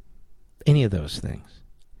 Any of those things.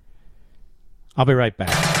 I'll be right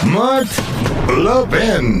back. Mark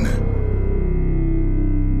Levin.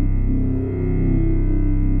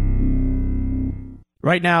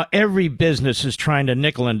 Right now, every business is trying to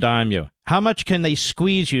nickel and dime you. How much can they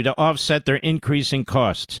squeeze you to offset their increasing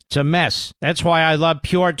costs? It's a mess. That's why I love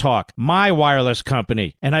Pure Talk, my wireless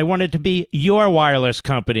company, and I wanted to be your wireless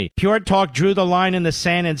company. Pure Talk drew the line in the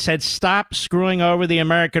sand and said, stop screwing over the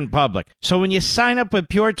American public. So when you sign up with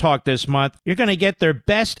Pure Talk this month, you're going to get their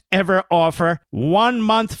best ever offer, 1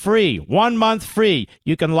 month free. 1 month free.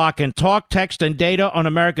 You can lock in talk, text, and data on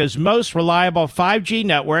America's most reliable 5G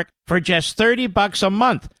network for just $30 a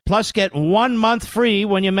month. Plus, get 1 month free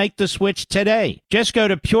when you make the switch today. Just go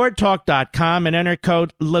to puretalk.com and enter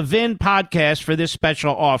code Levin Podcast for this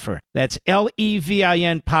special offer. That's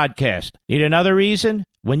LEVIN Podcast. Need another reason?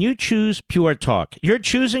 When you choose Pure Talk, you're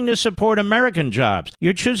choosing to support American jobs.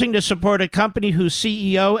 You're choosing to support a company whose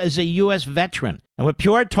CEO is a U.S. veteran. And with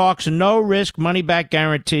Pure Talk's no-risk money-back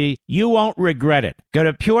guarantee, you won't regret it. Go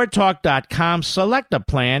to puretalk.com, select a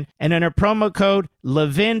plan, and enter promo code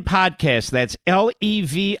Levin Podcast. That's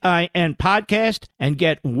LEVIN Podcast, and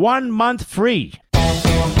get 1 month free.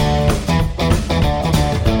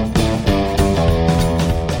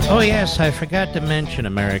 Oh, yes, I forgot to mention,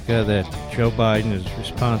 America, that Joe Biden is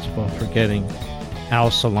responsible for getting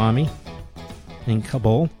al-Salami in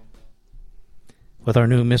Kabul with our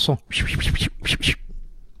new missile.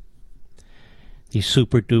 The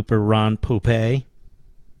super-duper Ron Poupée,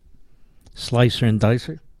 slicer and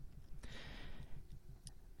dicer.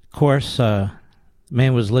 Of course,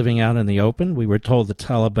 man was living out in the open. We were told the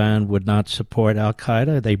Taliban would not support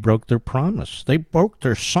al-Qaeda. They broke their promise. They broke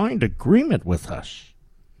their signed agreement with us.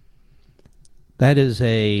 That is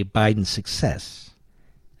a Biden success.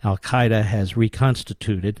 Al-Qaeda has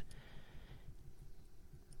reconstituted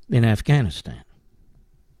in Afghanistan.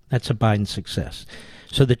 That's a Biden success.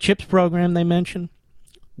 So the CHIPS program they mentioned,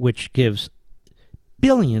 which gives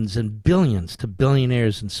billions and billions to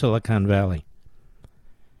billionaires in Silicon Valley,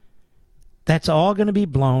 that's all going to be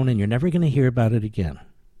blown and you're never going to hear about it again.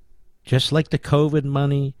 Just like the COVID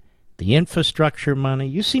money, the infrastructure money.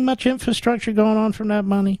 You see much infrastructure going on from that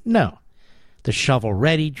money? No. The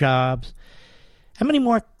shovel-ready jobs. How many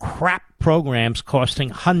more crap programs costing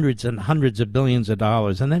hundreds and hundreds of billions of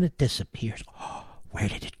dollars, and then it disappears? Oh, where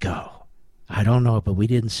did it go? I don't know, but we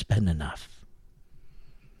didn't spend enough.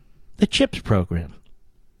 The CHIPS program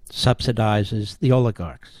subsidizes the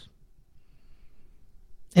oligarchs.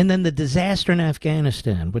 And then the disaster in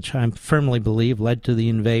Afghanistan, which I firmly believe led to the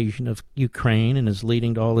invasion of Ukraine and is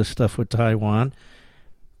leading to all this stuff with Taiwan.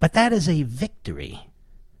 But that is a victory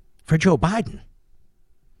for Joe Biden.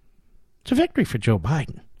 It's a victory for Joe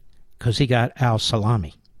Biden because he got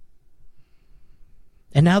al-Salami.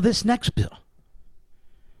 And now this next bill.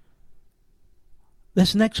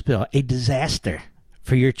 This next bill, a disaster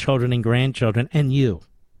for your children and grandchildren and you.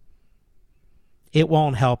 It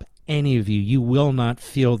won't help any of you. You will not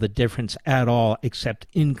feel the difference at all except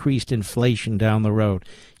increased inflation down the road.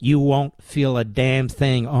 You won't feel a damn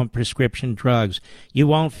thing on prescription drugs. You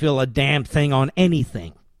won't feel a damn thing on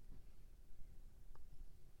anything.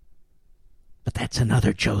 But that's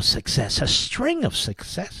another Joe success, a string of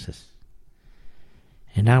successes.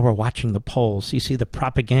 And now we're watching the polls. You see the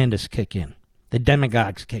propagandists kick in. The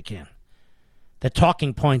demagogues kick in. The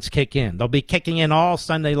talking points kick in. They'll be kicking in all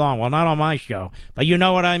Sunday long. Well, not on my show, but you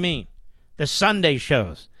know what I mean. The Sunday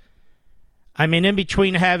shows. I mean, in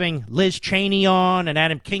between having Liz Cheney on and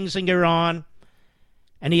Adam Kinzinger on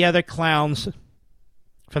and the other clowns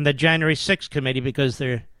from the January 6th committee, because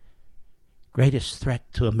their greatest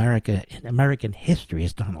threat to America in American history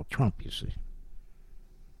is Donald Trump, you see.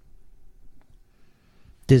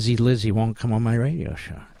 Dizzy Lizzie won't come on my radio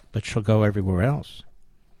show, but she'll go everywhere else.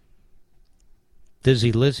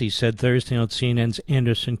 Dizzy Lizzie said Thursday on CNN's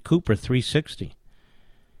Anderson Cooper 360.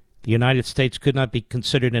 The United States could not be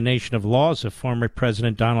considered a nation of laws if former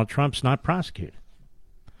President Donald Trump's not prosecuted.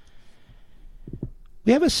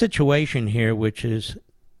 We have a situation here which is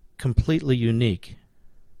completely unique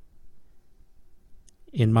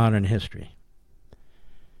in modern history.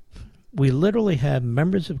 We literally have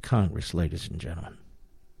members of Congress, ladies and gentlemen,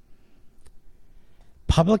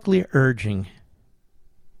 publicly urging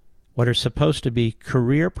what are supposed to be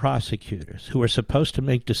career prosecutors who are supposed to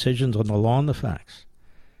make decisions on the law and the facts,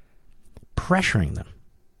 pressuring them,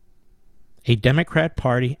 a Democrat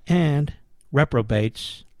Party and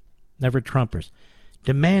reprobates, never Trumpers,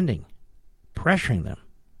 demanding, pressuring them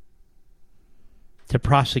to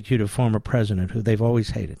prosecute a former president who they've always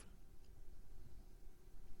hated.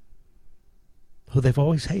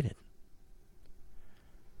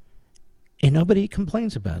 And nobody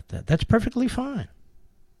complains about that. That's perfectly fine.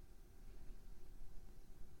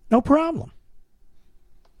 No problem.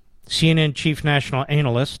 CNN chief national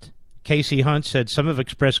analyst Casey Hunt said some have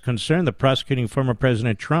expressed concern that prosecuting former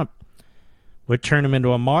President Trump would turn him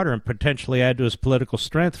into a martyr and potentially add to his political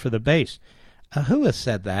strength for the base. Who has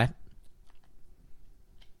said that?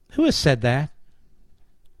 Who has said that?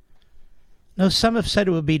 No, some have said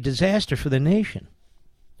it would be disaster for the nation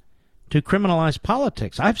to criminalize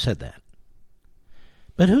politics. I've said that.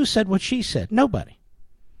 But who said what she said? Nobody.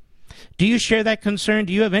 Do you share that concern?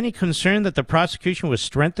 Do you have any concern that the prosecution would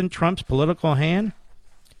strengthen Trump's political hand?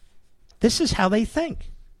 This is how they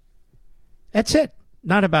think. That's it.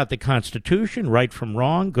 Not about the Constitution, right from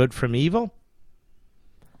wrong, good from evil.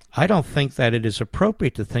 I don't think that it is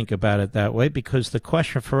appropriate to think about it that way, because the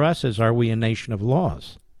question for us is, are we a nation of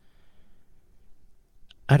laws?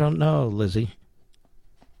 I don't know, Lizzie.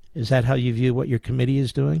 Is that how you view what your committee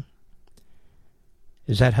is doing?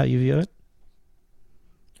 Is that how you view it?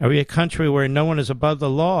 Are we a country where no one is above the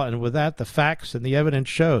law, and with that the facts and the evidence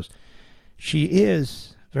shows? She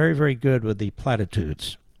is very, very good with the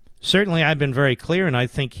platitudes. Certainly I've been very clear, and I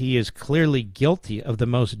think he is clearly guilty of the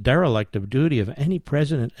most derelict of duty of any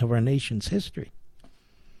president of our nation's history.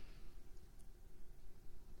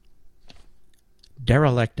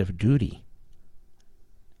 Derelict of duty.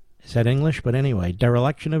 Is that English? But anyway,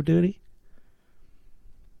 dereliction of duty?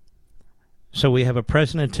 So we have a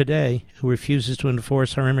president today who refuses to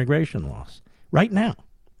enforce our immigration laws. Right now.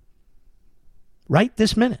 Right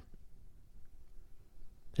this minute.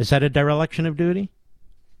 Is that a dereliction of duty?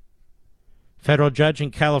 Federal judge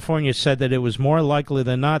in California said that it was more likely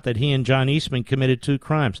than not that he and John Eastman committed 2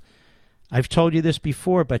 crimes. I've told you this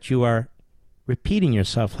before, but you are repeating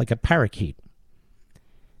yourself like a parakeet.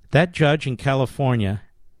 That judge in California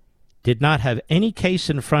did not have any case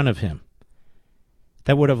in front of him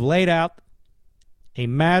that would have laid out a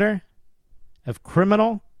matter of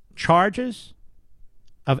criminal charges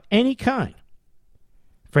of any kind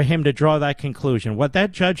for him to draw that conclusion. What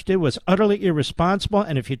that judge did was utterly irresponsible,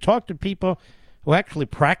 and if you talk to people who actually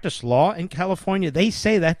practice law in California, they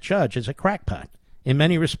say that judge is a crackpot in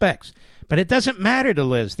many respects. But it doesn't matter to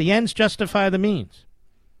Liz. The ends justify the means.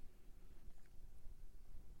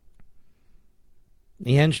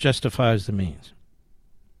 The ends justifies the means.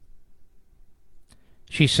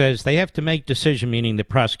 She says they have to make decision, meaning the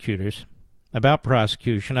prosecutors, about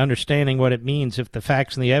prosecution, understanding what it means if the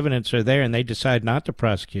facts and the evidence are there and they decide not to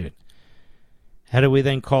prosecute. How do we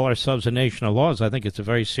then call ourselves a nation of laws? I think it's a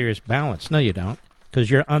very serious balance. No, you don't,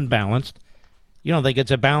 because you're unbalanced. You don't think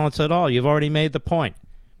it's a balance at all. You've already made the point.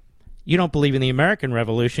 You don't believe in the American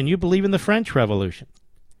Revolution. You believe in the French Revolution.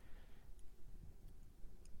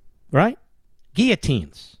 Right?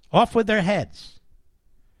 Guillotines. Off with their heads.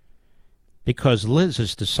 Because Liz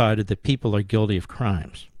has decided that people are guilty of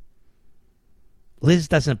crimes. Liz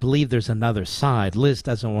doesn't believe there's another side. Liz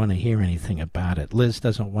doesn't want to hear anything about it. Liz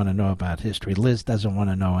doesn't want to know about history. Liz doesn't want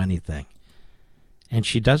to know anything. And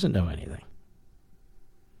she doesn't know anything.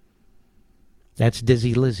 That's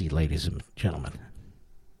Dizzy Lizzie, ladies and gentlemen.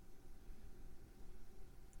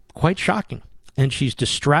 Quite shocking. And she's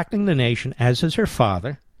distracting the nation, as is her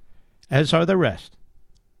father, as are the rest,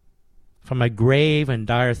 from a grave and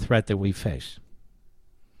dire threat that we face.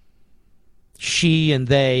 She and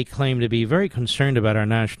they claim to be very concerned about our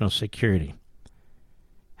national security.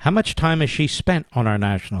 How much time has she spent on our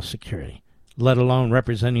national security, let alone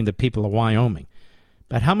representing the people of Wyoming?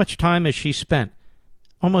 But how much time has she spent?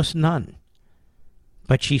 Almost none.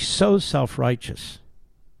 But she's so self-righteous,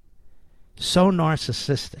 so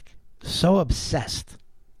narcissistic, so obsessed,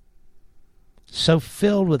 so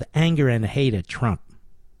filled with anger and hate at Trump.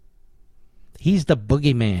 He's the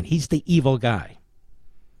boogeyman. He's the evil guy.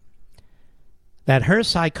 That her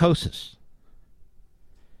psychosis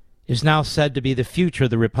is now said to be the future of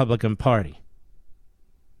the Republican Party.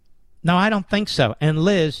 No, I don't think so. And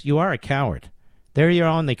Liz, you are a coward. There you're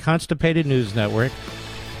on the Constipated News Network.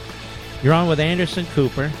 You're on with Anderson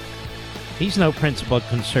Cooper. He's no principled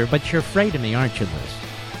conservative, but you're afraid of me, aren't you, Liz?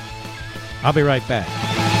 I'll be right back.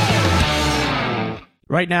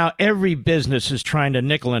 Right now, every business is trying to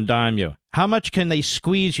nickel and dime you. How much can they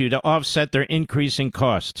squeeze you to offset their increasing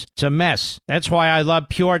costs? It's a mess. That's why I love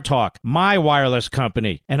Pure Talk, my wireless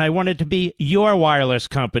company, and I wanted to be your wireless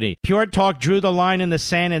company. Pure Talk drew the line in the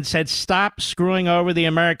sand and said, stop screwing over the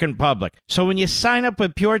American public. So when you sign up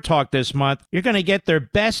with Pure Talk this month, you're going to get their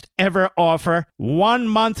best ever offer, 1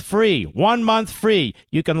 month free. 1 month free.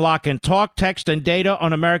 You can lock in talk, text, and data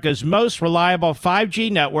on America's most reliable 5G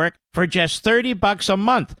network for just $30 a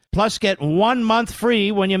month. Plus, get 1 month free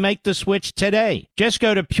when you make the switch today. Just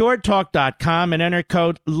go to puretalk.com and enter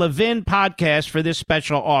code Levin Podcast for this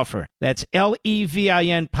special offer. That's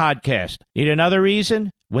Levin Podcast. Need another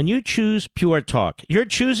reason? When you choose Pure Talk, you're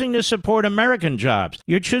choosing to support American jobs.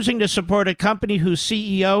 You're choosing to support a company whose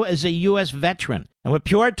CEO is a U.S. veteran. And with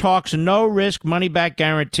Pure Talk's no-risk money-back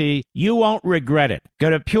guarantee, you won't regret it.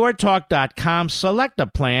 Go to puretalk.com, select a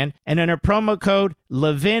plan, and enter promo code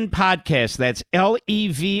Levin Podcast. That's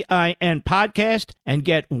Levin Podcast, and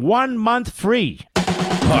get 1 month free.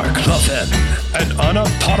 Mark Levin, an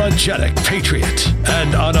unapologetic patriot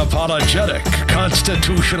and unapologetic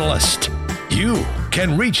constitutionalist. You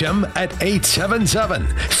can reach him at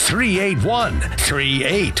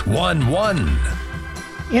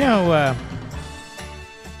 877-381-3811. You know,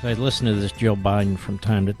 I listen to this Joe Biden from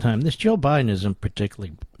time to time. This Joe Biden isn't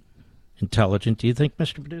particularly intelligent, do you think,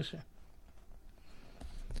 Mr. Producer?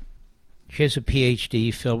 She has a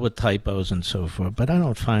PhD filled with typos and so forth, but I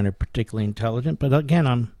don't find her particularly intelligent. But again,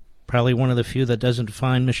 I'm probably one of the few that doesn't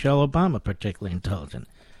find Michelle Obama particularly intelligent.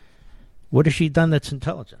 What has she done that's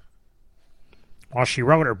intelligent? Well, she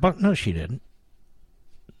wrote her book. No, she didn't.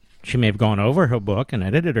 She may have gone over her book and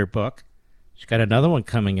edited her book. She's got another one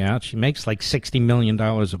coming out. She makes like $60 million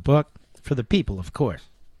a book for the people, of course,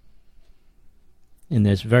 in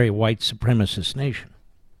this very white supremacist nation.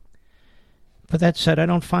 But that said, I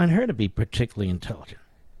don't find her to be particularly intelligent.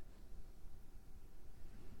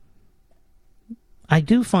 I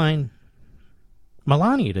do find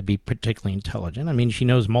Melania to be particularly intelligent. I mean, she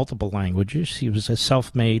knows multiple languages. She was a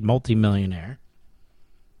self-made multimillionaire.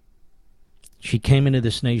 She came into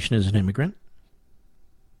this nation as an immigrant.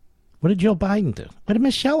 What did Joe Biden do? What did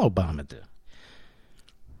Michelle Obama do?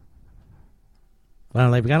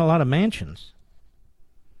 Well, they've got a lot of mansions.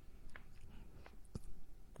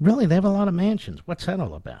 Really, they have a lot of mansions. What's that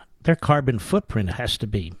all about? Their carbon footprint has to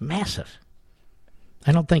be massive.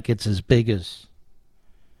 I don't think it's as big as,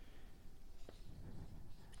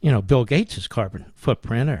 Bill Gates' carbon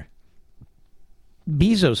footprint or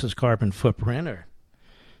Bezos' carbon footprint or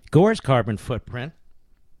Gore's carbon footprint.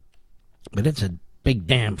 But it's a big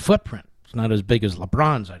damn footprint. It's not as big as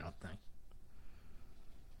LeBron's, I don't think.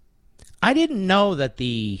 I didn't know that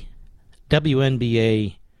the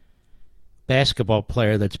WNBA basketball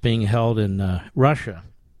player that's being held in Russia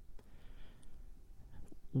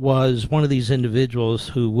was one of these individuals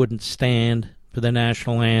who wouldn't stand for the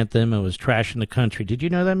national anthem and was trashing the country. Did you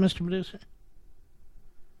know that, Mr. Producer?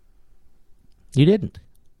 You didn't.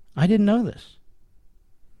 I didn't know this.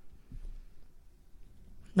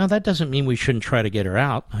 Now, that doesn't mean we shouldn't try to get her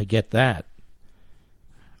out. I get that.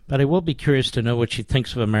 But I will be curious to know what she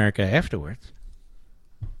thinks of America afterwards.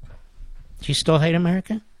 She still hate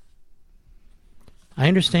America? I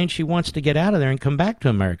understand she wants to get out of there and come back to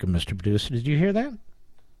America, Mr. Producer. Did you hear that?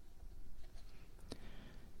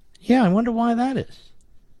 Yeah, I wonder why that is.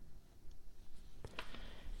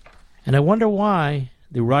 And I wonder why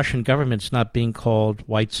the Russian government's not being called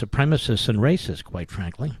white supremacists and racist, quite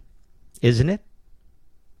frankly. Isn't it?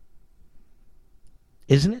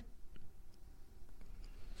 Isn't it?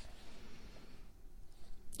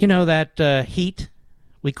 You know that heat?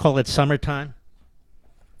 We call it summertime.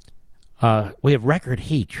 We have record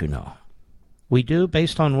heat, We do,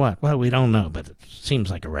 based on what? Well, we don't know, but it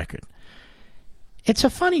seems like a record. It's a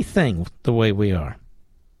funny thing, the way we are.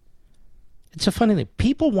 It's a funny thing.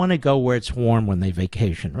 People want to go where it's warm when they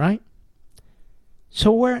vacation, right?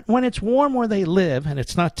 So when it's warm where they live, and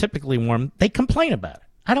it's not typically warm, they complain about it.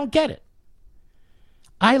 I don't get it.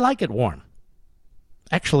 I like it warm.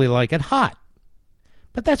 Actually like it hot.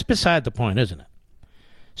 But that's beside the point, isn't it?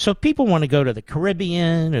 So people want to go to the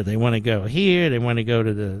Caribbean, or they want to go here, they want to go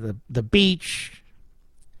to the beach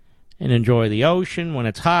and enjoy the ocean when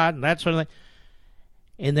it's hot and that sort of thing.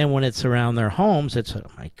 And then when it's around their homes, it's, oh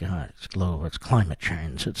my God, it's global, it's climate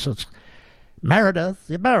change. It's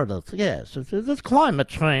Meredith, yes, it's climate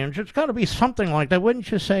change. It's got to be something like that,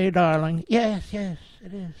 wouldn't you say, darling? Yes,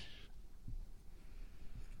 it is.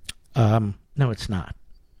 No, it's not.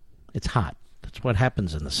 It's hot. That's what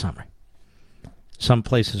happens in the summer. Some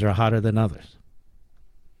places are hotter than others.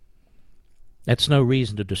 That's no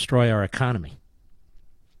reason to destroy our economy.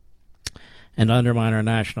 and undermine our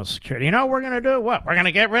national security. You know what we're going to do? What? We're going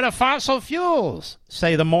to get rid of fossil fuels,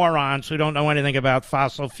 say the morons who don't know anything about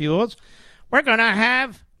fossil fuels. We're going to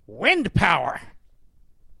have wind power.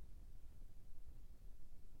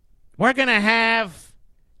 We're going to have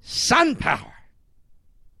sun power.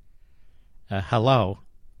 Hello?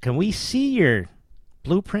 Can we see your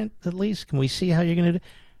blueprint at least? Can we see how you're going to do?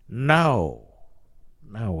 No,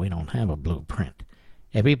 we don't have a blueprint.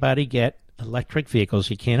 Everybody get electric vehicles.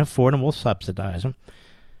 You can't afford them, we'll subsidize them.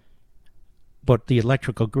 But the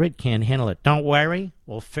electrical grid can't handle it. Don't worry,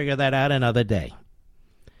 we'll figure that out another day.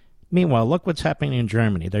 Meanwhile, look what's happening in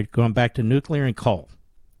Germany. They're going back to nuclear and coal.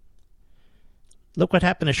 Look what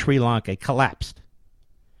happened to Sri Lanka. It collapsed.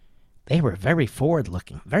 They were very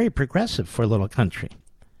forward-looking, very progressive for a little country.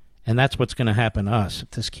 And that's what's going to happen to us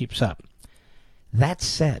if this keeps up. That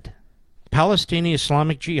said, Palestinian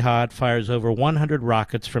Islamic Jihad fires over 100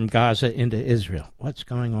 rockets from Gaza into Israel. What's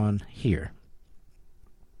going on here?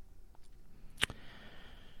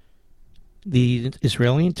 The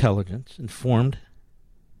Israeli intelligence informed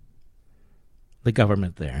the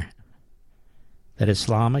government there that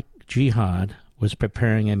Islamic Jihad was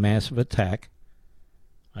preparing a massive attack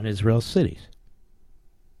on Israel's cities.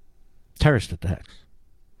 Terrorist attacks.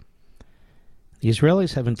 The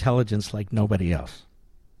Israelis have intelligence like nobody else.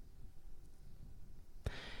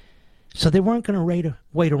 So they weren't going to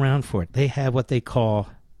wait around for it. They have what they call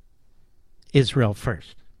Israel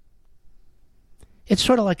first. It's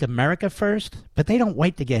sort of like America first, but they don't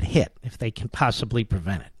wait to get hit if they can possibly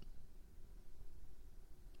prevent it.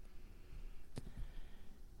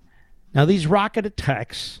 Now, these rocket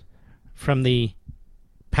attacks from the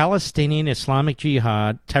Palestinian Islamic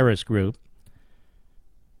Jihad terrorist group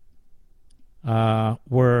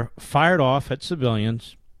were fired off at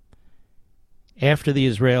civilians after the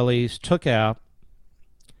Israelis took out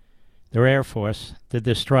their Air Force, did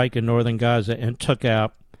this strike in northern Gaza, and took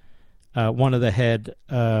out one of the head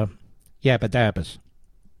Yabba-dabbas.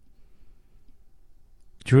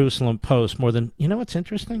 Jerusalem Post, more than... You know what's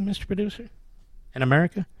interesting, Mr. Producer? In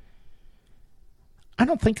America? I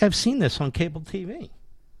don't think I've seen this on cable TV.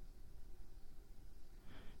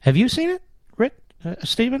 Have you seen it, Rick?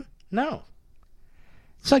 Stephen? No.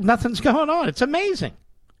 It's like nothing's going on. It's amazing.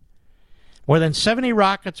 More than 70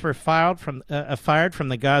 rockets were fired from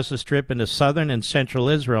the Gaza Strip into southern and central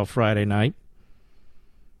Israel Friday night,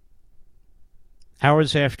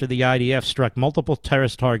 hours after the IDF struck multiple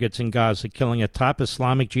terrorist targets in Gaza, killing a top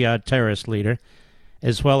Islamic Jihad terrorist leader,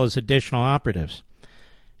 as well as additional operatives.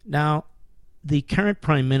 Now, the current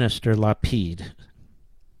Prime Minister, Lapid,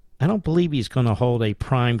 I don't believe he's going to hold a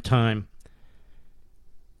prime-time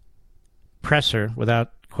presser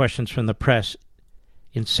without questions from the press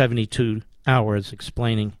in 72 hours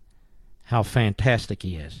explaining how fantastic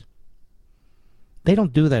he is. They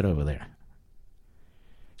don't do that over there.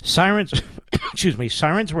 Sirens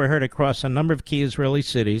were heard across a number of key Israeli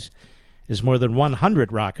cities as more than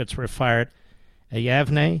 100 rockets were fired at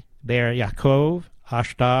Yavne, Be'er Yaakov,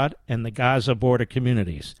 Ashdod, and the Gaza border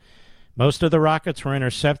communities. Most of the rockets were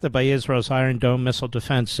intercepted by Israel's Iron Dome missile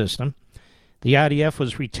defense system. The IDF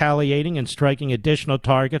was retaliating and striking additional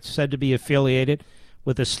targets said to be affiliated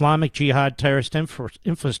with Islamic Jihad terrorist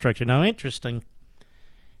infrastructure. Now, interesting,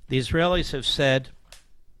 the Israelis have said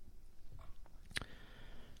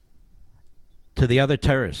to the other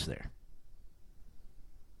terrorists there,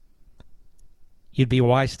 you'd be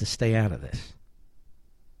wise to stay out of this.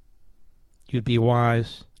 You'd be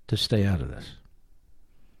wise to stay out of this.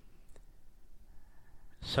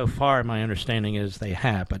 So far, my understanding is they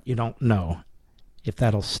have, but you don't know if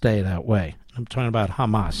that'll stay that way. I'm talking about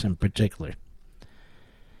Hamas in particular.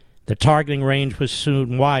 The targeting range was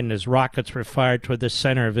soon widened as rockets were fired toward the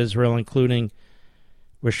center of Israel, including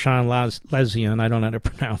Rishon LeZion. I don't know how to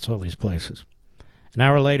pronounce all these places. An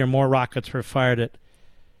hour later, more rockets were fired at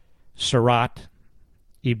Sarat,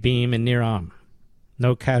 Ibim, and Niram.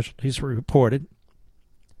 No casualties were reported.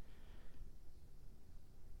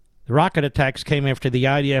 The rocket attacks came after the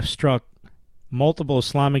IDF struck multiple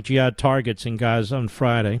Islamic Jihad targets in Gaza on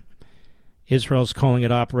Friday. Israel's calling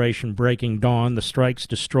it Operation Breaking Dawn. The strikes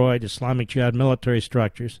destroyed Islamic Jihad military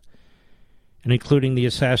structures, and including the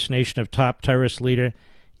assassination of top terrorist leader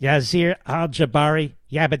Yasser al-Jabari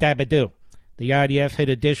Yabba-dabba-doo. The IDF hit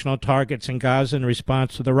additional targets in Gaza in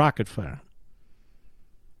response to the rocket fire.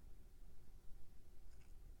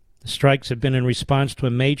 The strikes have been in response to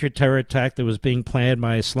a major terror attack that was being planned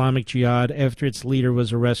by Islamic Jihad after its leader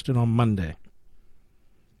was arrested on Monday.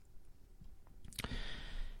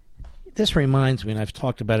 This reminds me, and I've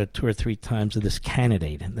talked about it 2 or 3 times, of this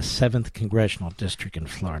candidate in the 7th Congressional District in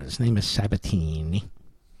Florida. His name is Sabatini.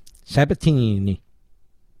 Sabatini.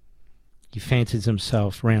 He fancies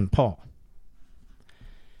himself Rand Paul.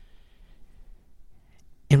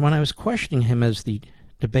 And when I was questioning him as the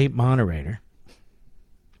debate moderator,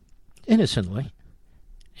 innocently,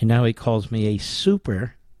 and now he calls me a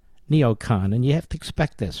super neocon, and you have to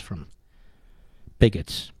expect this from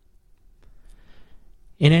bigots.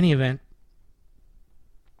 In any event,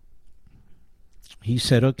 he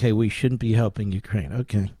said, okay, we shouldn't be helping Ukraine.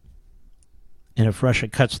 Okay. And if Russia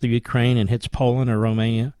cuts through Ukraine and hits Poland or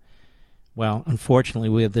Romania, well, unfortunately,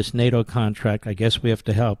 we have this NATO contract. I guess we have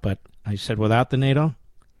to help. But I said, without the NATO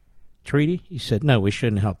treaty? He said, no, we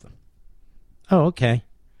shouldn't help them. Oh, okay.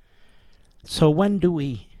 So when do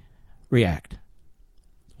we react?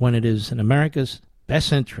 When it is in America's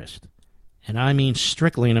best interest. And I mean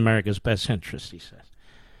strictly in America's best interest, he says.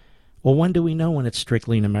 Well, when do we know when it's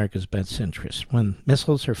strictly in America's best interest? When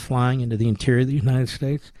missiles are flying into the interior of the United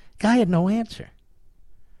States? Guy had no answer.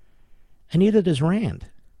 And neither does Rand.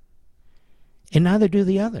 And neither do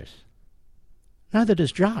the others. Neither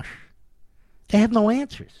does Josh. They have no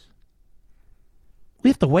answers. We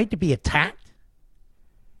have to wait to be attacked?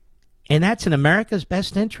 And that's in America's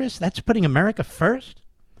best interest? That's putting America first?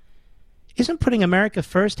 Isn't putting America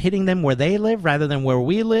first hitting them where they live rather than where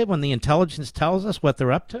we live when the intelligence tells us what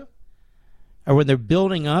they're up to? Or when they're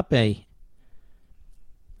building up a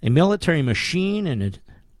military machine and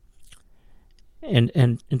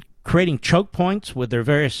creating choke points with their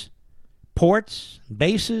various ports,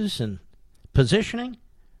 bases, and positioning?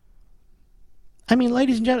 I mean,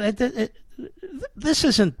 ladies and gentlemen, this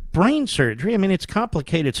isn't brain surgery. I mean, it's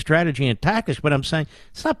complicated strategy and tactics, but I'm saying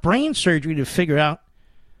it's not brain surgery to figure out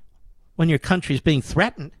when your country's being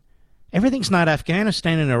threatened. Everything's not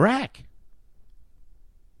Afghanistan and Iraq.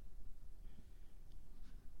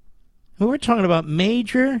 We're talking about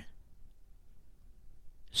major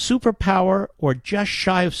superpower or just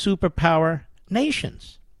shy of superpower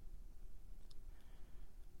nations.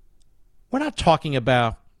 We're not talking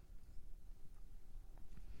about,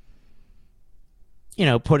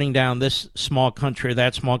 putting down this small country or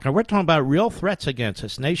that small country. We're talking about real threats against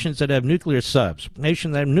us. Nations that have nuclear subs.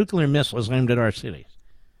 Nations that have nuclear missiles aimed at our cities.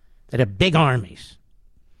 That have big armies.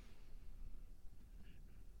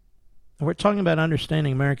 And we're talking about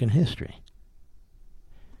understanding American history.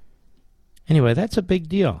 Anyway, that's a big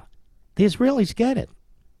deal. The Israelis get it.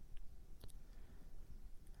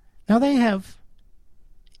 Now, they have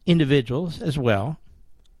individuals as well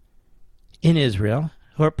in Israel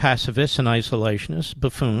who are pacifists and isolationists,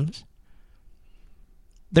 buffoons.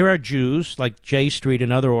 There are Jews like J Street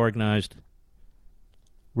and other organized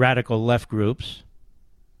radical left groups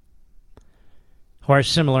who are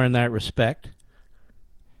similar in that respect.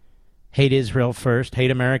 Hate Israel first,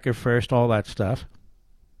 hate America first, all that stuff.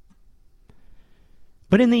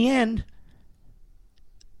 But in the end,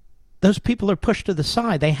 those people are pushed to the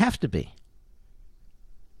side. They have to be.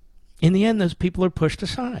 In the end, those people are pushed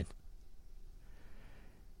aside.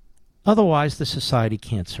 Otherwise, the society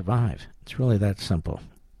can't survive. It's really that simple.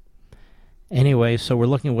 Anyway, so we're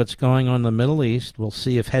looking at what's going on in the Middle East. We'll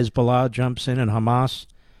see if Hezbollah jumps in and Hamas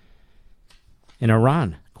and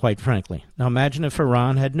Iran, quite frankly. Now imagine if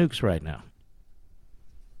Iran had nukes right now.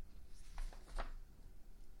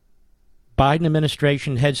 Biden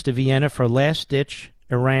administration heads to Vienna for last-ditch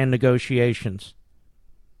Iran negotiations.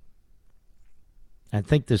 I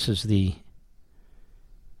think this is the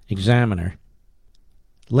Examiner.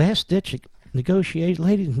 Last-ditch negotiation.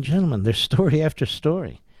 Ladies and gentlemen, there's story after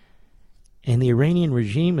story. And the Iranian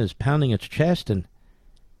regime is pounding its chest and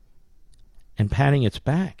patting its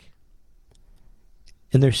back.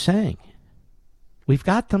 And they're saying, we've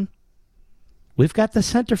got them. We've got the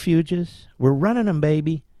centrifuges. We're running them,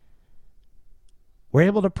 baby. We're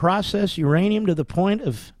able to process uranium to the point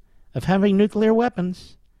of having nuclear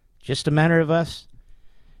weapons. Just a matter of us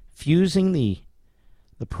fusing the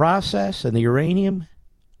process and the uranium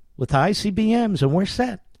with ICBMs, and we're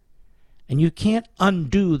set. And you can't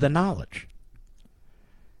undo the knowledge.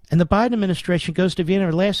 And the Biden administration goes to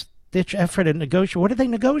Vienna, last-ditch effort to negotiate. What are they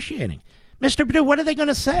negotiating? Mr. Perdue, what are they going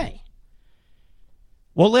to say?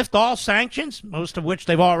 We'll lift all sanctions, most of which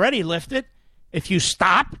they've already lifted, if you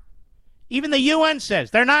stop. Even the UN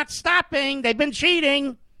says they're not stopping. They've been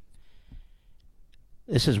cheating.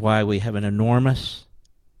 This is why we have an enormous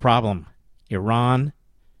problem. Iran,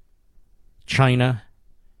 China,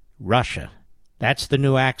 Russia. That's the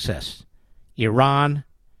new axis. Iran,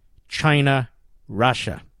 China,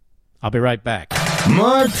 Russia. I'll be right back.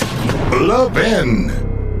 Mark Levin.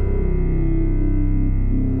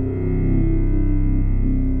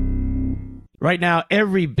 Right now,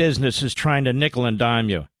 every business is trying to nickel and dime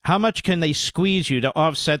you. How much can they squeeze you to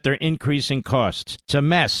offset their increasing costs? It's a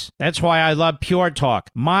mess. That's why I love Pure Talk,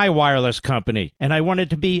 my wireless company, and I wanted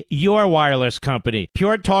to be your wireless company.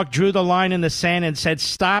 Pure Talk drew the line in the sand and said,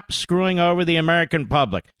 stop screwing over the American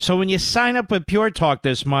public. So when you sign up with Pure Talk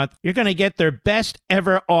this month, you're going to get their best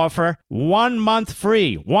ever offer, 1 month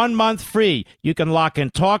free. 1 month free. You can lock in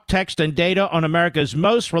talk, text, and data on America's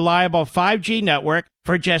most reliable 5G network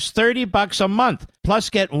for just $30 a month. Plus,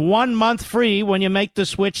 get 1 month free when you make the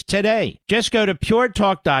switch today. Just go to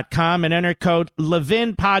puretalk.com and enter code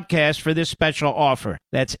Levin Podcast for this special offer.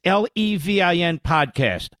 That's Levin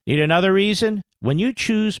Podcast. Need another reason? When you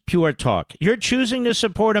choose Pure Talk, you're choosing to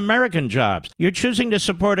support American jobs. You're choosing to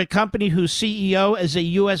support a company whose CEO is a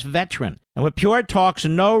U.S. veteran. And with Pure Talk's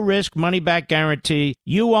no-risk money-back guarantee,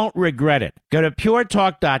 you won't regret it. Go to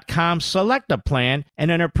puretalk.com, select a plan, and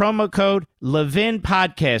enter promo code Levin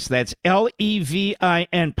Podcast. That's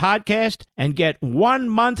Levin Podcast, and get 1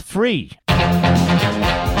 month free.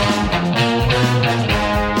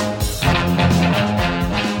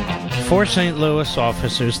 Four St. Louis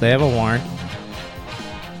officers, they have a warrant.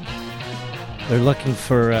 They're looking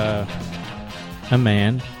for a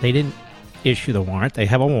man. They didn't issue the warrant. They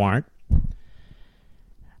have a warrant.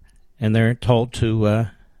 And they're told to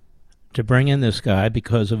bring in this guy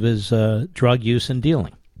because of his drug use and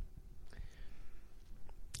dealing.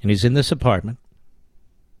 And he's in this apartment.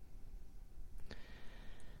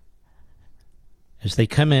 As they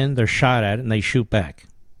come in, they're shot at and they shoot back.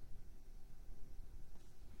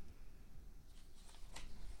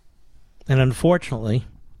 And unfortunately,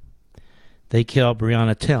 they kill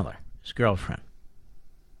Breonna Taylor, his girlfriend.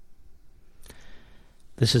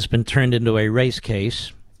 This has been turned into a race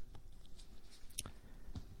case.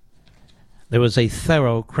 There was a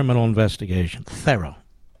thorough criminal investigation. Thorough.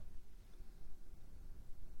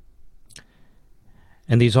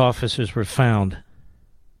 And these officers were found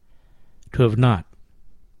to have not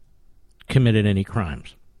committed any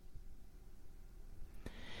crimes.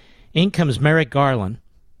 In comes Merrick Garland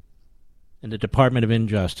in the Department of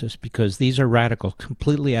Injustice, because these are radicals,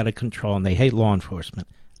 completely out of control, and they hate law enforcement,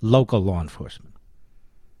 local law enforcement.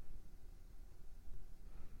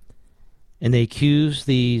 And they accuse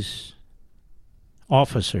these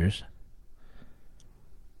officers,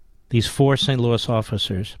 these four St. Louis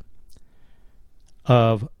officers,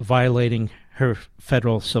 of violating her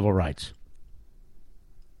federal civil rights.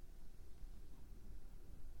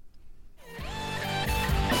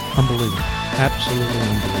 Unbelievable. Absolutely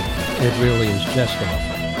unbelievable. It really is just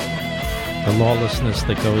awful. The lawlessness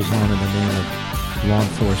that goes on in the name of law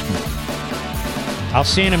enforcement. I'll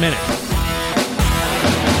see you in a minute.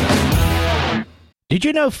 Did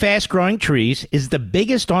you know Fast Growing Trees is the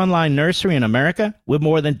biggest online nursery in America with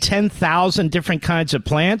more than 10,000 different kinds of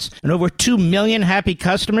plants and over 2 million happy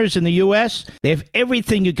customers in the U.S.? They have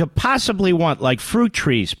everything you could possibly want, like fruit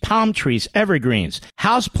trees, palm trees, evergreens,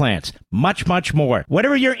 houseplants, much, much more.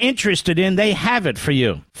 Whatever you're interested in, they have it for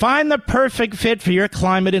you. Find the perfect fit for your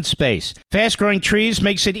climate and space. Fast Growing Trees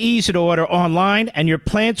makes it easy to order online, and your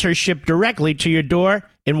plants are shipped directly to your door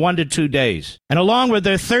in 1 to 2 days. And along with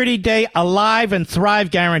their 30-day Alive and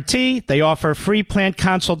Thrive guarantee, they offer free plant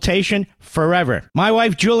consultation forever. My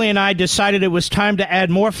wife Julie and I decided it was time to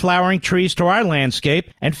add more flowering trees to our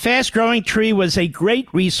landscape, and Fast Growing Tree was a great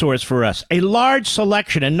resource for us. A large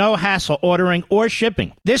selection and no hassle ordering or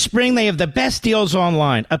shipping. This spring they have the best deals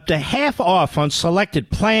online, up to half off on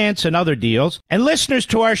selected plants and other deals. And listeners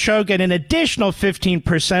to our show get an additional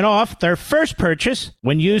 15% off their first purchase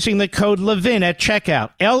when using the code LEVIN at checkout.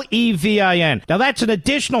 LEVIN. Now that's an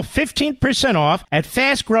additional 15% off at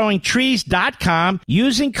fastgrowingtrees.com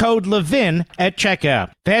using code LEVIN at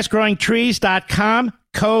checkout. Fastgrowingtrees.com,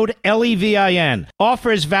 code LEVIN.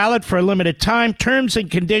 Offer is valid for a limited time. Terms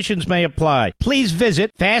and conditions may apply. Please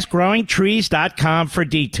visit fastgrowingtrees.com for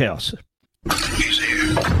details. He's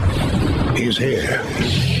here. He's here.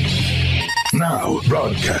 Now,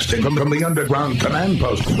 broadcasting from the underground command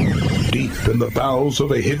post, deep in the bowels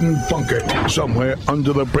of a hidden bunker, somewhere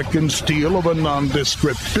under the brick and steel of a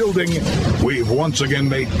nondescript building, we've once again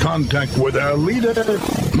made contact with our leader,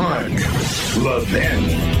 Mark Levin.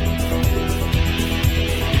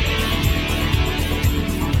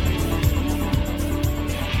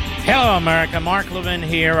 Hello, America. Mark Levin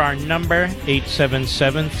here. Our number,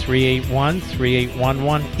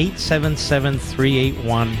 877-381-3811,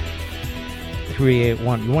 877-381-3811. You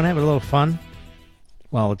want to have a little fun?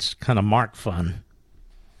 Well, it's kind of Mark fun.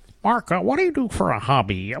 Mark, what do you do for a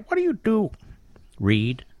hobby? What do you do?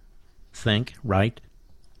 Read, think, write.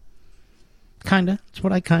 Kinda. It's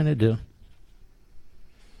what I kind of do.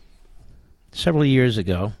 Several years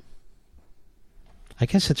ago, I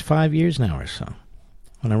guess it's 5 years now or so,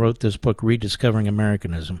 when I wrote this book, Rediscovering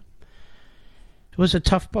Americanism. It was a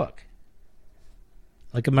tough book.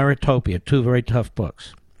 Like Ameritopia, two very tough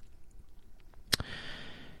books.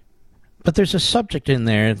 But there's a subject in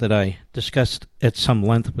there that I discussed at some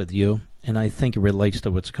length with you, and I think it relates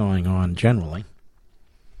to what's going on generally.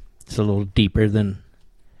 It's a little deeper than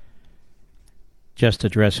just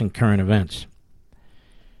addressing current events.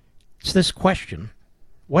 It's this question: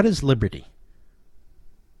 what is liberty?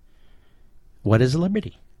 What is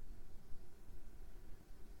liberty?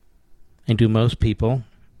 And do most people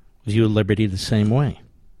view liberty the same way?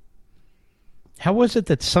 How is it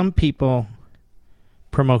that some people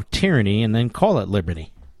promote tyranny and then call it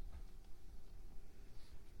liberty?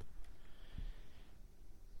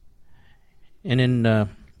 And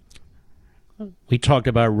we talked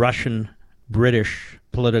about Russian British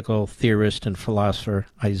political theorist and philosopher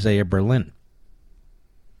Isaiah Berlin,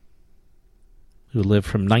 who lived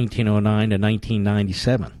from 1909 to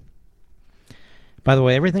 1997. By the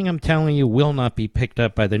way, everything I'm telling you will not be picked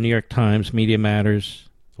up by the New York Times, Media Matters,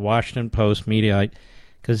 the Washington Post, Mediaite,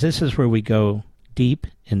 because this is where we go deep,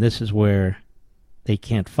 and this is where they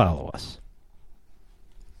can't follow us.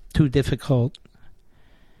 Too difficult,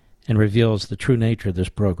 and reveals the true nature of this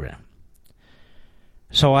program.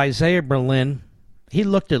 So Isaiah Berlin, he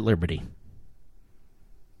looked at liberty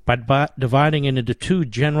by dividing it into two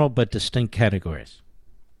general but distinct categories: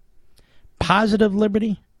 positive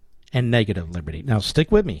liberty and negative liberty. Now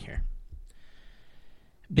stick with me here,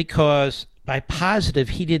 because by positive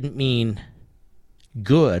he didn't mean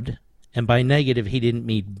good, and by negative he didn't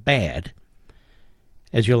mean bad,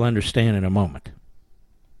 as you'll understand in a moment.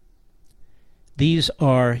 These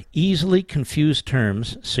are easily confused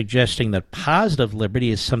terms, suggesting that positive liberty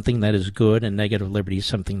is something that is good and negative liberty is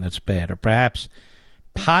something that's bad. Or perhaps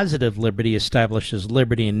positive liberty establishes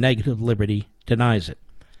liberty and negative liberty denies it.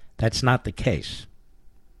 That's not the case.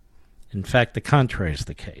 In fact, the contrary is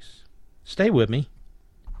the case. Stay with me.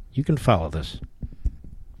 You can follow this.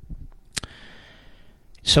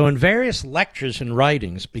 So in various lectures and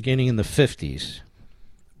writings beginning in the 50s,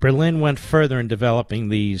 Berlin went further in developing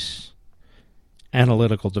these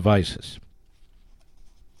analytical devices.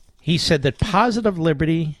 He said that positive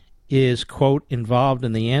liberty is, quote, involved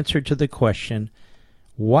in the answer to the question,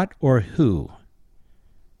 what or who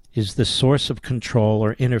is the source of control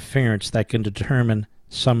or interference that can determine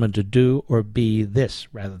someone to do or be this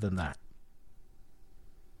rather than that.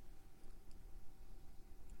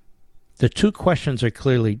 The two questions are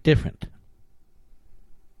clearly different,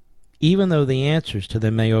 even though the answers to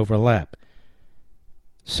them may overlap.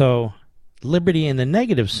 So, liberty in the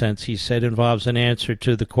negative sense, he said, involves an answer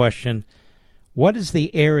to the question, what is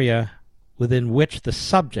the area within which the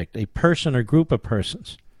subject, a person or group of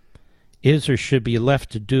persons, is or should be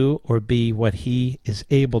left to do or be what he is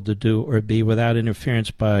able to do or be without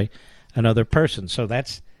interference by another person. So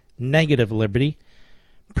that's negative liberty,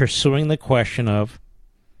 pursuing the question of,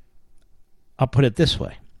 I'll put it this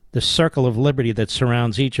way, the circle of liberty that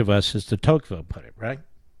surrounds each of us, as de Tocqueville put it, right?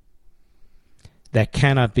 That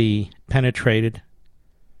cannot be penetrated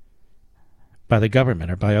by the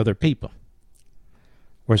government or by other people.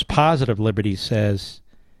 Whereas positive liberty says,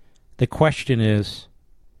 the question is,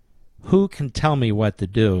 who can tell me what to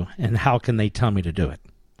do, and how can they tell me to do it?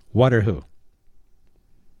 What or who?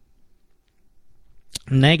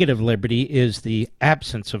 Negative liberty is the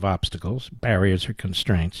absence of obstacles, barriers, or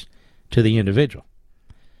constraints to the individual.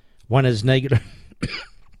 One is negative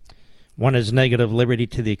liberty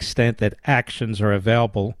to the extent that actions are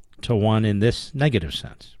available to one in this negative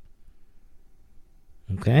sense.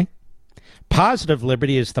 Okay? Positive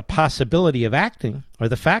liberty is the possibility of acting, or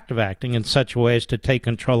the fact of acting, in such a way as to take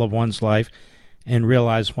control of one's life and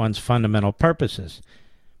realize one's fundamental purposes.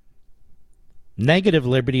 Negative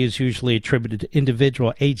liberty is usually attributed to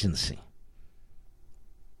individual agency.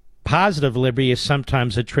 Positive liberty is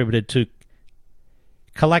sometimes attributed to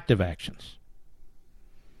collective actions.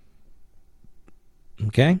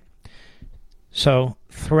 Okay? So,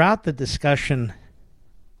 throughout the discussion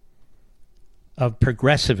of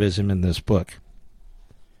progressivism in this book,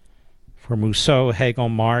 for Rousseau, Hegel,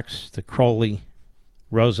 Marx, to Crowley,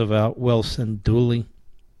 Roosevelt, Wilson, Dooley,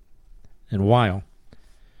 and Weil,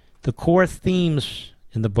 the core themes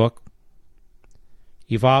in the book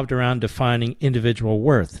evolved around defining individual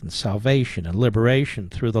worth and salvation and liberation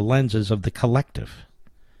through the lenses of the collective.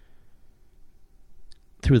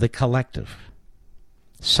 Through the collective.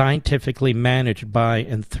 Scientifically managed by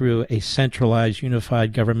and through a centralized,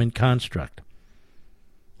 unified government construct,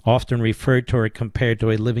 often referred to or compared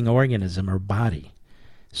to a living organism or body,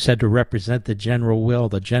 said to represent the general will,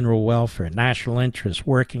 the general welfare, national interest,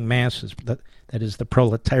 working masses, that is the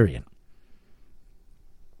proletariat.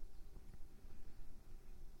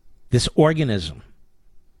 this organism.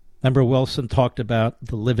 Remember Wilson talked about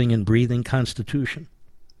the living and breathing Constitution?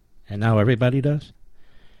 And now everybody does?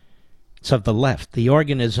 It's of the left. The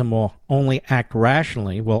organism will only act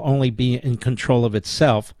rationally, will only be in control of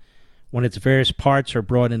itself when its various parts are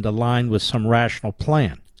brought into line with some rational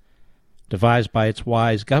plan, devised by its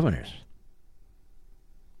wise governors.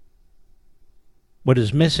 What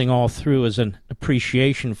is missing all through is an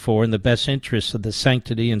appreciation for and the best interests of the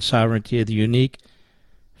sanctity and sovereignty of the unique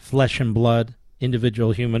flesh and blood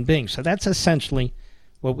individual human being. So that's essentially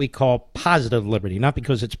what we call positive liberty, not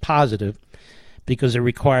because it's positive, because it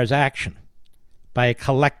requires action by a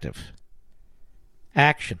collective.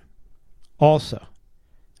 Action also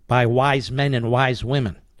by wise men and wise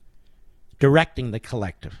women directing the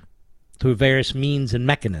collective through various means and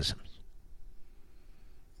mechanisms.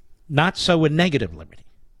 Not so with negative liberty.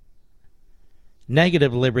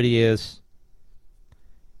 Negative liberty is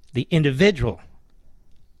the individual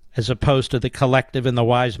as opposed to the collective and the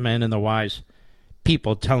wise men and the wise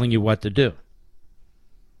people telling you what to do.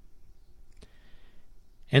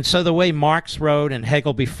 And so the way Marx wrote and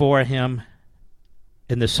Hegel before him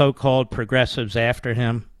and the so-called progressives after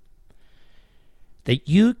him, that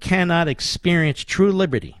you cannot experience true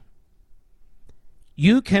liberty.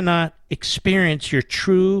 You cannot experience your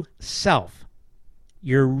true self,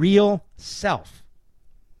 your real self,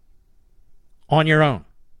 on your own.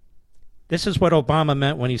 This is what Obama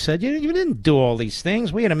meant when he said, you didn't do all these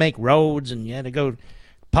things. We had to make roads, and you had to go to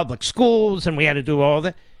public schools, and we had to do all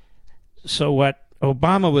that. So what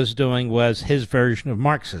Obama was doing was his version of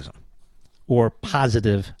Marxism, or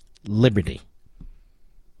positive liberty.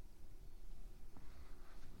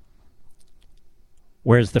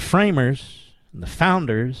 Whereas the framers and the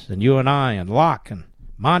founders, and you and I, and Locke, and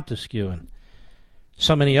Montesquieu, and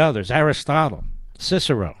so many others, Aristotle,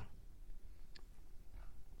 Cicero,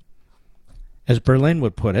 as Berlin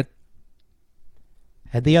would put it,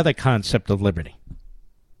 had the other concept of liberty.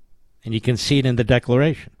 And you can see it in the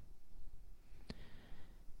Declaration,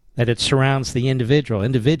 that it surrounds the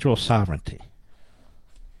individual sovereignty,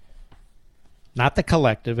 not the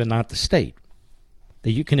collective and not the state,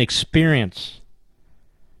 that you can experience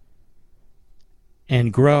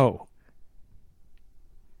and grow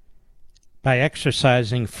by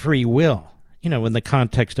exercising free will, in the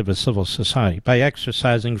context of a civil society, by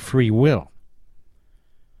exercising free will.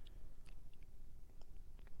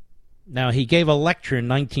 Now, he gave a lecture in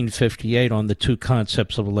 1958 on the two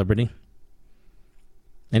concepts of liberty,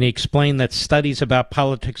 and he explained that studies about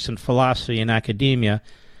politics and philosophy in academia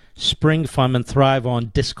spring from and thrive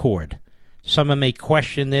on discord. Some may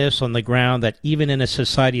question this on the ground that even in a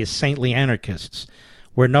society of saintly anarchists,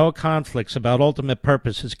 where no conflicts about ultimate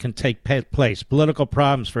purposes can take place, political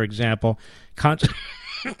problems, for example,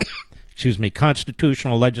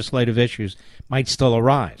 constitutional legislative issues might still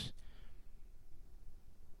arise.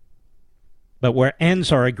 But where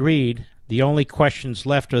ends are agreed, the only questions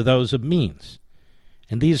left are those of means.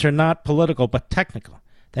 And these are not political but technical.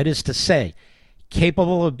 That is to say,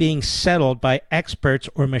 capable of being settled by experts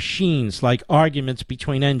or machines, like arguments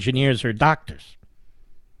between engineers or doctors.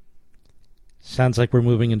 Sounds like we're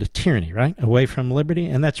moving into tyranny, right? Away from liberty?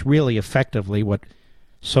 And that's really effectively what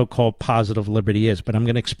so-called positive liberty is. But I'm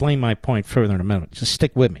going to explain my point further in a minute. Just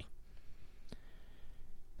stick with me.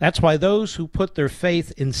 That's why those who put their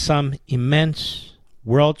faith in some immense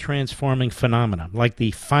world-transforming phenomenon, like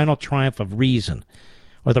the final triumph of reason,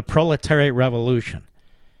 or the proletariat revolution,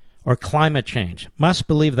 or climate change, must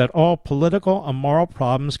believe that all political and moral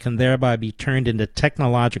problems can thereby be turned into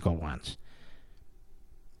technological ones.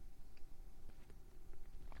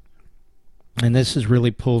 And this is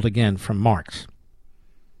really pulled again from Marx.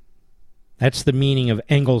 That's the meaning of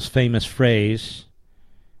Engels' famous phrase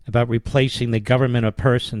about replacing the government of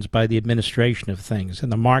persons by the administration of things,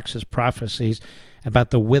 and the Marxist prophecies about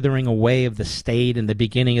the withering away of the state and the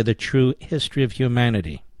beginning of the true history of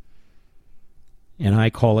humanity. And I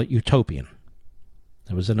call it utopian.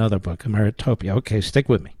 There was another book, Emeritopia. Okay, stick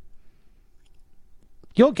with me.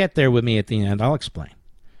 You'll get there with me at the end. I'll explain.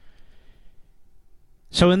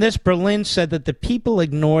 So in this, Berlin said that the people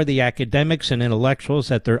ignore the academics and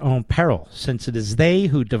intellectuals at their own peril, since it is they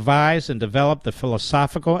who devise and develop the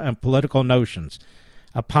philosophical and political notions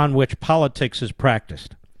upon which politics is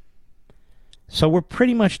practiced. So we're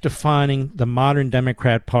pretty much defining the modern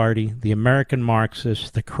Democrat Party, the American Marxists,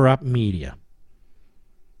 the corrupt media.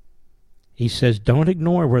 He says, don't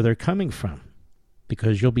ignore where they're coming from,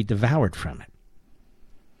 because you'll be devoured from it.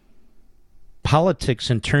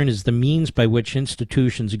 Politics, in turn, is the means by which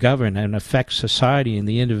institutions govern and affect society and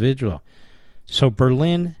the individual. So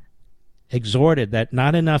Berlin exhorted that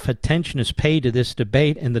not enough attention is paid to this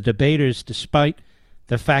debate, and the debaters, despite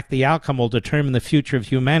the fact the outcome will determine the future of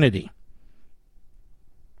humanity.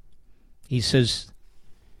 He says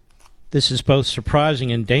this is both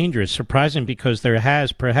surprising and dangerous. Surprising because there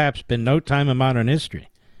has perhaps been no time in modern history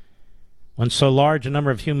when so large a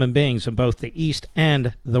number of human beings in both the East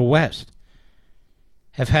and the West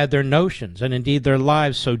have had their notions and indeed their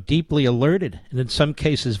lives so deeply alerted and in some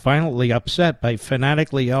cases violently upset by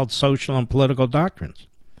fanatically held social and political doctrines.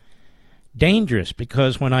 Dangerous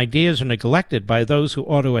because when ideas are neglected by those who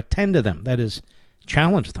ought to attend to them, that is,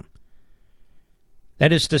 challenge them,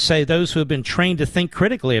 that is to say, those who have been trained to think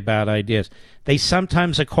critically about ideas, they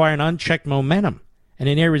sometimes acquire an unchecked momentum and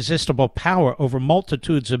an irresistible power over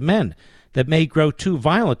multitudes of men that may grow too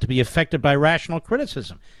violent to be affected by rational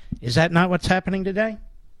criticism. Is that not what's happening today?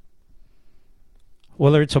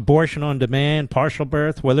 Whether it's abortion on demand, partial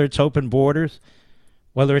birth, whether it's open borders,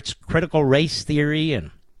 whether it's critical race theory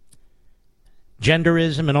and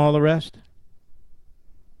genderism and all the rest.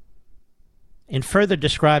 In further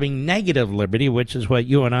describing negative liberty, which is what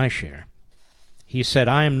you and I share, he said,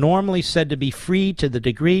 I am normally said to be free to the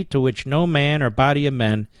degree to which no man or body of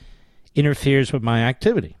men interferes with my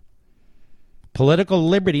activity. Political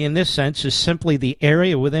liberty in this sense is simply the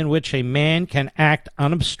area within which a man can act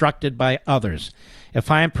unobstructed by others. If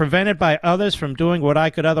I am prevented by others from doing what I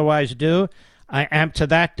could otherwise do, I am to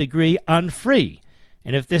that degree unfree.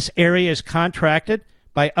 And if this area is contracted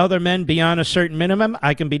by other men beyond a certain minimum,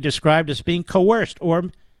 I can be described as being coerced, or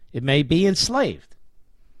it may be enslaved.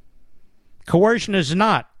 Coercion is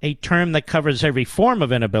not a term that covers every form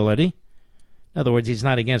of inability. In other words, he's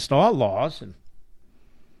not against all laws and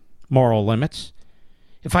moral limits.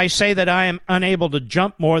 If I say that I am unable to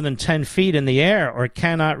jump more than 10 feet in the air, or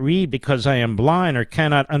cannot read because I am blind, or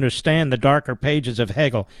cannot understand the darker pages of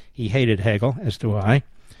Hegel — he hated Hegel, as do I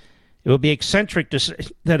 — it would be eccentric to say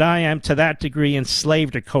that I am to that degree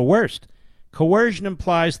enslaved or coerced. Coercion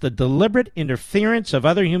implies the deliberate interference of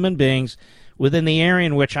other human beings within the area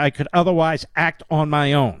in which I could otherwise act on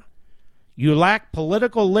my own. You lack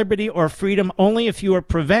political liberty or freedom only if you are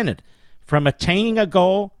prevented from attaining a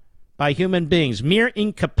goal by human beings. Mere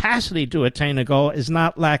incapacity to attain a goal is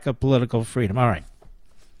not lack of political freedom. All right.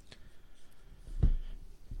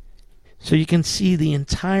 So you can see the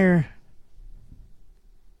entire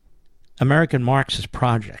American Marxist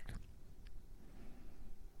project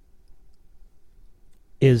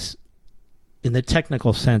is, in the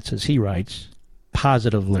technical sense, as he writes,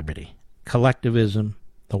 positive liberty, collectivism,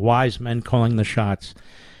 the wise men calling the shots.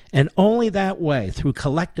 And only that way, through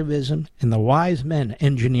collectivism and the wise men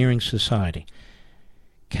engineering society,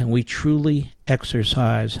 can we truly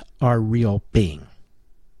exercise our real being.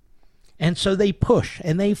 And so they push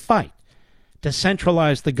and they fight to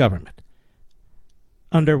centralize the government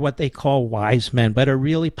under what they call wise men, but are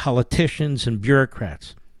really politicians and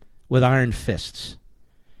bureaucrats with iron fists.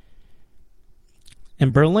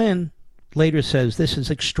 And Berlin later says this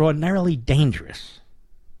is extraordinarily dangerous,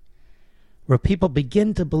 where people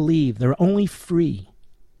begin to believe they're only free,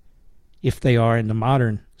 if they are in the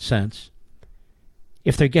modern sense,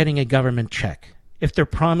 if they're getting a government check, if they're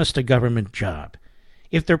promised a government job,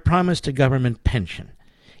 if they're promised a government pension,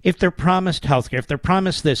 if they're promised health care, if they're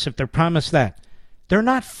promised this, if they're promised that. They're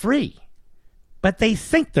not free, but they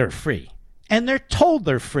think they're free, and they're told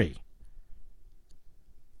they're free.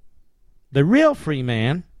 The real free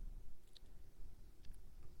man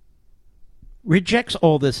rejects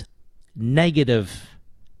all this negative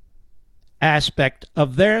aspect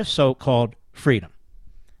of their so-called freedom.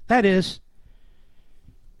 That is,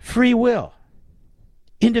 free will,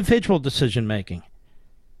 individual decision-making,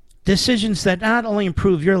 decisions that not only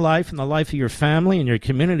improve your life and the life of your family and your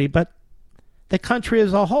community, but the country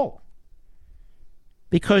as a whole.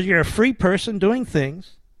 Because you're a free person doing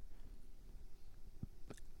things.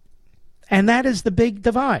 And that is the big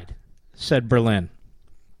divide, said Berlin.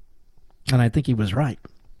 And I think he was right.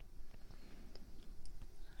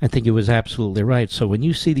 I think he was absolutely right. So when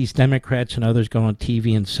you see these Democrats and others go on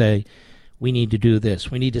TV and say, we need to do this,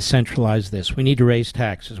 we need to centralize this, we need to raise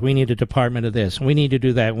taxes, we need a department of this, we need to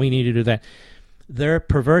do that, we need to do that, their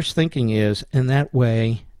perverse thinking is, in that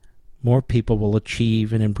way, more people will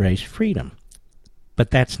achieve and embrace freedom. But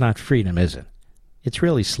that's not freedom, is it? It's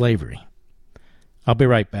really slavery. I'll be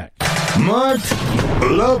right back. Mark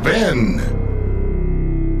Levin.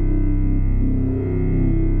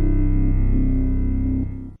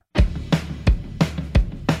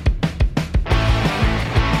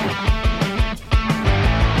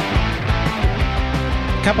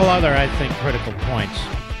 A couple other, I think, critical points.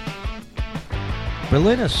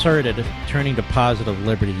 Berlin asserted, turning to positive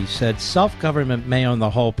liberty, he said, self-government may on the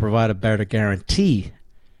whole provide a better guarantee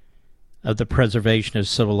of the preservation of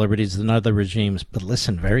civil liberties than other regimes, but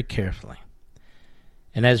listen very carefully,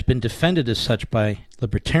 and has been defended as such by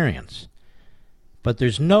libertarians. But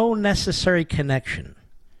there's no necessary connection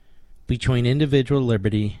between individual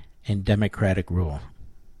liberty and democratic rule.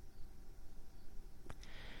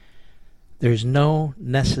 There's no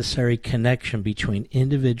necessary connection between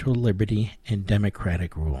individual liberty and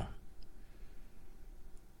democratic rule.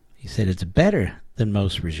 He said it's better than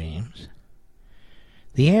most regimes.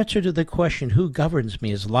 The answer to the question, who governs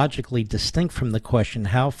me, is logically distinct from the question,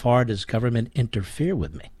 how far does government interfere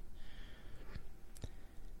with me?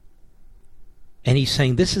 And he's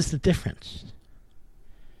saying this is the difference.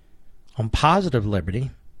 On positive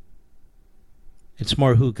liberty, it's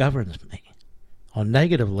more who governs me. On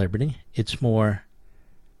negative liberty, it's more,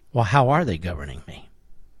 well, how are they governing me?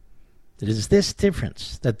 It is this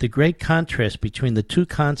difference that the great contrast between the two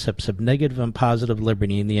concepts of negative and positive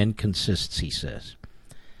liberty in the end consists, he says.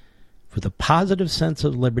 For the positive sense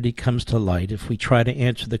of liberty comes to light if we try to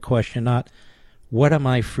answer the question not, what am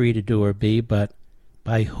I free to do or be, but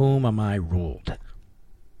by whom am I ruled?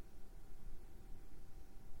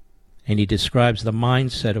 And he describes the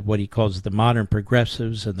mindset of what he calls the modern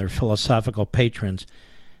progressives and their philosophical patrons,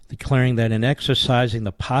 declaring that in exercising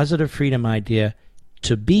the positive freedom idea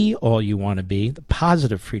to be all you want to be, the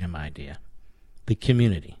positive freedom idea, the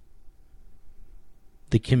community.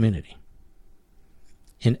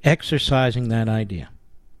 In exercising that idea,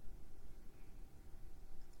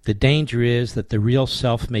 the danger is that the real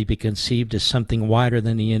self may be conceived as something wider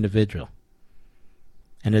than the individual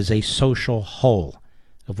and as a social whole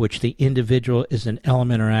of which the individual is an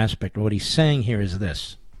element or aspect. What he's saying here is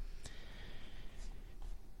this.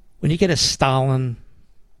 When you get a Stalin,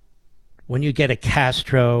 when you get a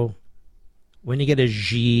Castro, when you get a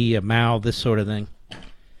Xi, a Mao, this sort of thing,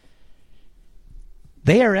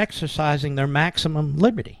 they are exercising their maximum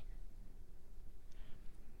liberty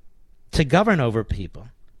to govern over people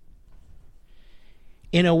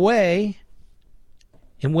in a way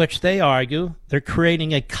in which they argue they're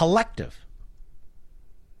creating a collective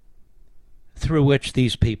through which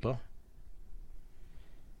these people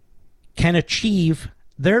can achieve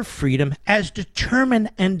their freedom as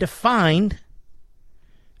determined and defined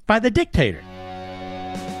by the dictator.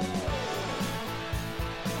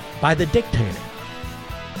 By the dictator.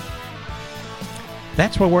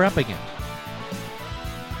 That's what we're up against.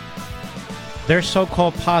 Their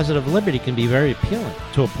so-called positive liberty can be very appealing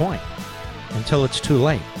to a point until it's too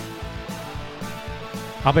late.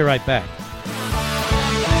 I'll be right back.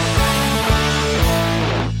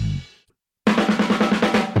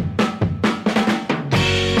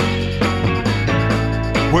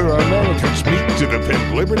 Where Americans meet to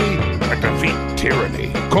defend liberty and defeat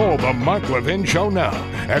tyranny. Call the Mark Levin Show now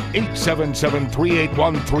at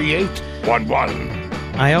 877-381-3811.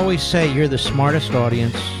 I always say you're the smartest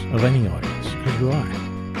audience of any audience, because you are.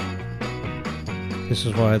 This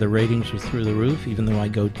is why the ratings are through the roof, even though I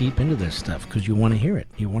go deep into this stuff, because you want to hear it.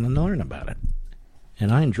 You want to learn about it.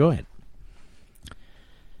 And I enjoy it.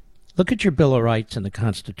 Look at your Bill of Rights in the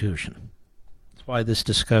Constitution. That's why this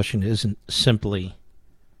discussion isn't simply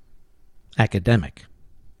academic.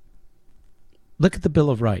 Look at the Bill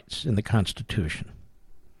of Rights in the Constitution.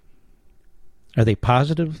 Are they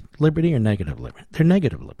positive liberty or negative liberty? They're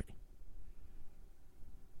negative liberty.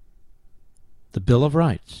 The Bill of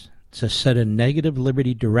Rights, it's a set of negative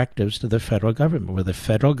liberty directives to the federal government, where the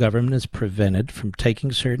federal government is prevented from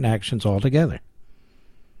taking certain actions altogether,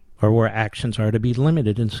 or where actions are to be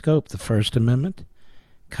limited in scope. The First Amendment,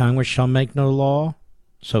 Congress shall make no law,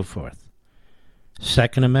 so forth.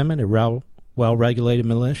 Second Amendment, a well-regulated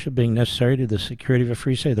militia being necessary to the security of a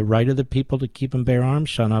free state. The right of the people to keep and bear arms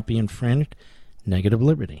shall not be infringed. Negative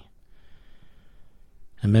liberty.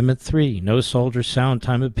 Amendment 3, no soldier shall in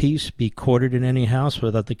time of peace be quartered in any house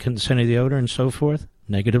without the consent of the owner, and so forth.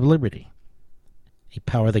 Negative liberty. A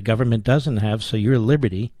power the government doesn't have, so your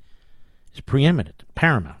liberty is preeminent,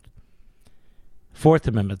 paramount. Fourth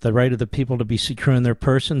Amendment, the right of the people to be secure in their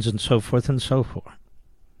persons, and so forth and so forth.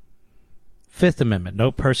 Fifth Amendment,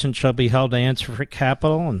 no person shall be held to answer for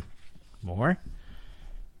capital, and more.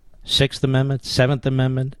 Sixth Amendment, Seventh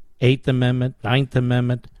Amendment, Eighth Amendment, Ninth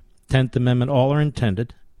Amendment, 10th Amendment, all are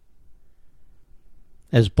intended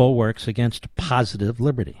as bulwarks against positive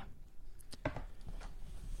liberty.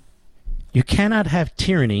 You cannot have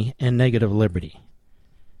tyranny and negative liberty.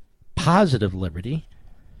 Positive liberty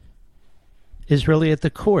is really at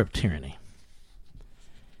the core of tyranny.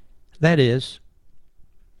 That is,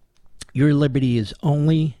 your liberty is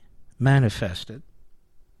only manifested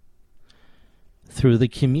through the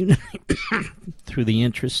community, through the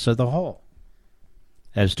interests of the whole,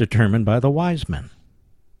 as determined by the wise men.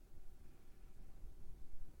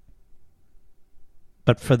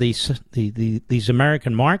 But for these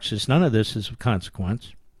American Marxists, none of this is of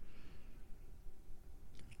consequence,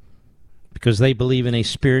 because they believe in a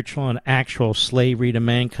spiritual and actual slavery to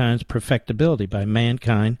mankind's perfectibility by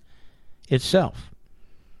mankind itself.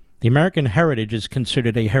 The American heritage is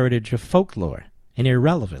considered a heritage of folklore and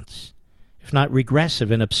irrelevance, if not regressive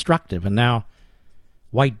and obstructive, and now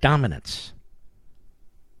white dominance.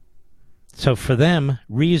 So for them,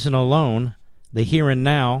 reason alone, the here and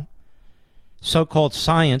now, so-called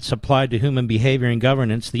science applied to human behavior and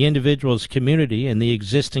governance, the individual's community, and the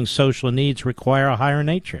existing social needs require a higher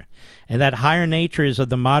nature. And that higher nature is of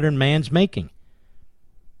the modern man's making,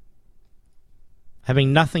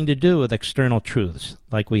 having nothing to do with external truths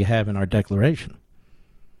like we have in our Declaration.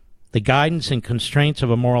 The guidance and constraints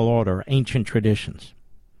of a moral order are ancient traditions.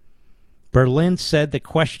 Berlin said the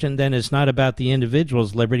question then is not about the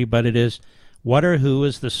individual's liberty, but it is what or who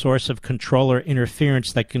is the source of control or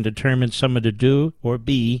interference that can determine someone to do or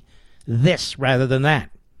be this rather than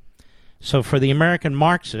that. So for the American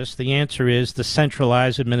Marxists, the answer is the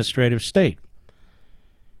centralized administrative state,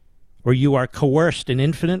 where you are coerced in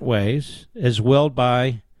infinite ways as willed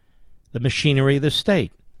by the machinery of the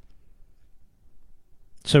state.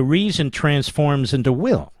 So reason transforms into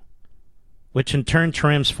will, which in turn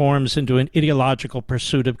transforms into an ideological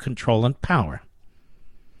pursuit of control and power.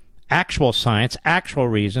 Actual science, actual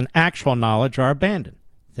reason, actual knowledge are abandoned.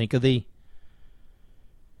 Think of the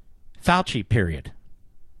Fauci period.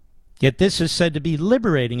 Yet this is said to be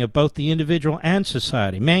liberating of both the individual and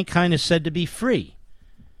society. Mankind is said to be free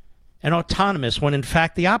and autonomous when in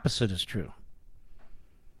fact the opposite is true.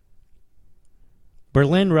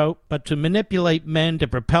 Berlin wrote, but to manipulate men to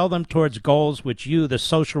propel them towards goals which you, the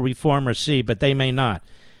social reformers, see, but they may not,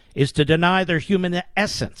 is to deny their human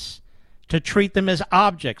essence, to treat them as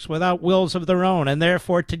objects without wills of their own, and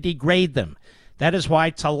therefore to degrade them. That is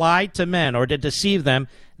why to lie to men or to deceive them,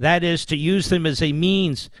 that is to use them as a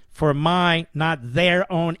means for my, not their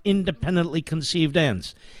own independently conceived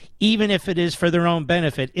ends, even if it is for their own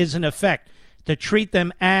benefit, is in effect to treat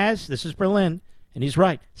them as, this is Berlin, and he's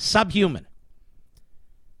right, subhuman,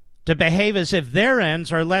 to behave as if their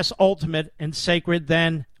ends are less ultimate and sacred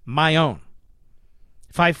than my own.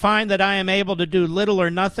 If I find that I am able to do little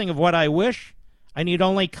or nothing of what I wish, I need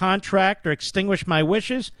only contract or extinguish my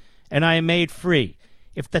wishes, and I am made free.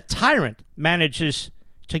 If the tyrant manages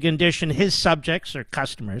to condition his subjects or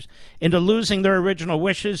customers into losing their original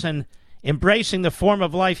wishes and embracing the form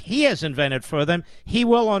of life he has invented for them, he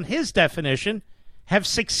will, on his definition, have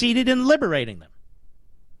succeeded in liberating them.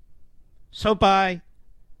 So by,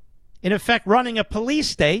 in effect, running a police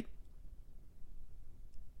state,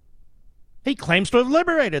 he claims to have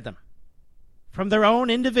liberated them from their own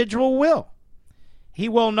individual will. He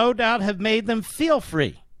will no doubt have made them feel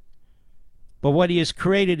free. But what he has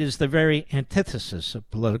created is the very antithesis of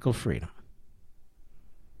political freedom.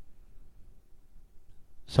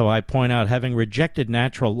 So I point out, having rejected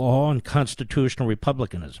natural law and constitutional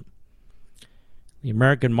republicanism, the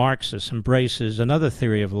American Marxist embraces another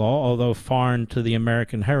theory of law, although foreign to the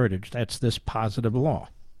American heritage. That's this positive law.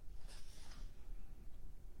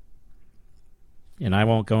 And I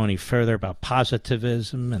won't go any further about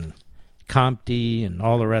positivism and Comte and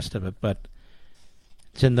all the rest of it, but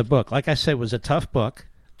it's in the book. Like I said, it was a tough book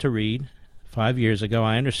to read 5 years ago.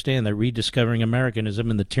 I understand that rediscovering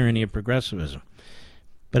Americanism and the tyranny of progressivism.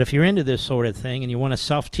 But if you're into this sort of thing and you want to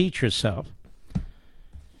self-teach yourself,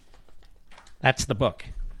 that's the book.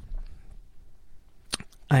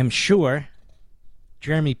 I'm sure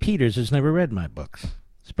Jeremy Peters has never read my books,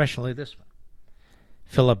 especially this one.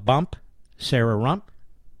 Philip Bump, Sarah Rump,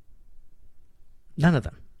 none of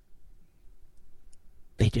them.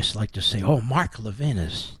 They just like to say, oh, Mark Levin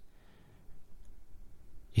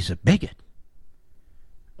he's a bigot.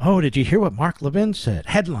 Oh, did you hear what Mark Levin said?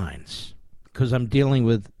 Headlines, because I'm dealing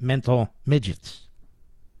with mental midgets.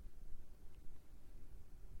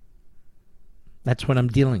 That's what I'm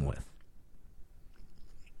dealing with.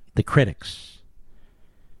 The critics.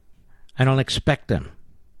 I don't expect them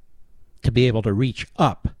to be able to reach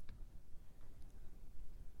up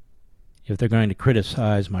if they're going to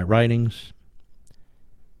criticize my writings,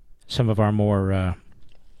 some of our more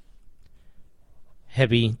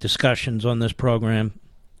heavy discussions on this program.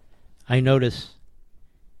 I notice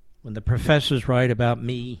when the professors write about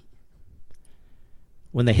me,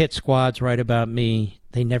 when the hit squads write about me,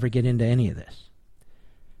 they never get into any of this.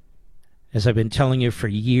 As I've been telling you for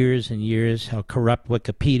years and years how corrupt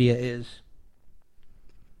Wikipedia is.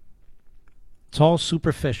 It's all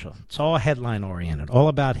superficial. It's all headline-oriented. All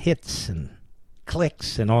about hits and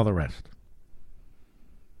clicks and all the rest.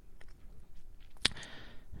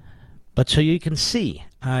 But so you can see,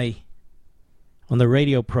 I On the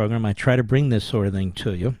radio program, I try to bring this sort of thing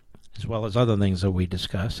to you, as well as other things that we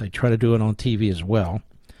discuss. I try to do it on TV as well.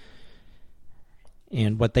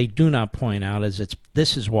 And what they do not point out is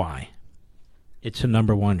this is why it's a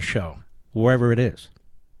number one show, wherever it is,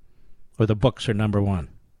 or the books are number one.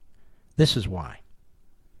 This is why.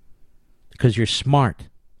 Because you're smart,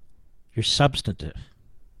 you're substantive,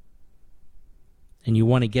 and you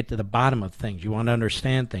want to get to the bottom of things. You want to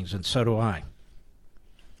understand things, and so do I.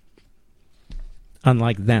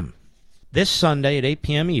 Unlike them. This Sunday at 8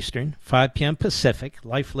 p.m. Eastern, 5 p.m. Pacific,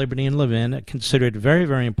 Life, Liberty, and Levin are considered very,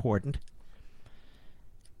 very important.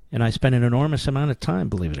 And I spent an enormous amount of time,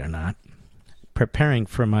 believe it or not, preparing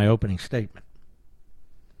for my opening statement.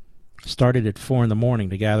 Started at 4 in the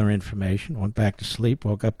morning to gather information, went back to sleep,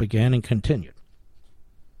 woke up again, and continued.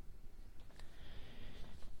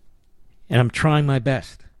 And I'm trying my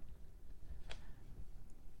best.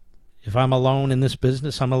 If I'm alone in this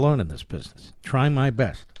business, I'm alone in this business. Trying my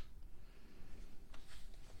best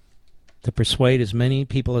to persuade as many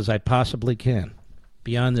people as I possibly can,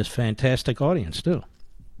 beyond this fantastic audience, too,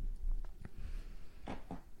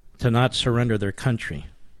 to not surrender their country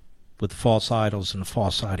with false idols and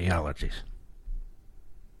false ideologies.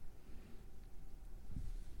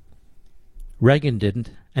 Reagan didn't,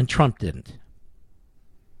 and Trump didn't.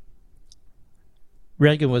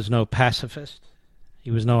 Reagan was no pacifist. He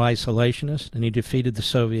was no isolationist, and he defeated the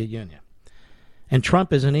Soviet Union. And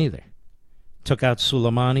Trump isn't either. Took out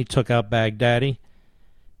Soleimani, took out Baghdadi,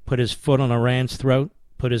 put his foot on Iran's throat,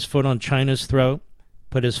 put his foot on China's throat,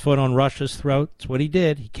 put his foot on Russia's throat. That's what he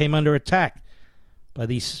did. He came under attack by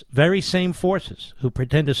these very same forces who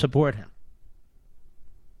pretend to support him.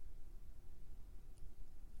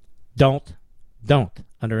 Don't,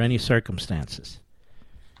 under any circumstances,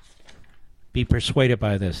 be persuaded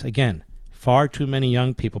by this. Again, far too many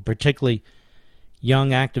young people, particularly young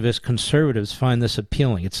activist conservatives, find this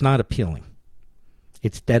appealing. It's not appealing.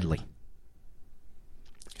 It's deadly.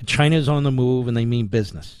 China's on the move, and they mean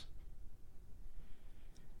business.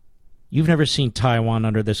 You've never seen Taiwan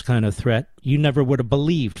under this kind of threat. You never would have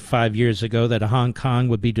believed 5 years ago that Hong Kong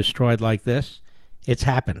would be destroyed like this. It's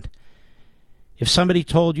happened. If somebody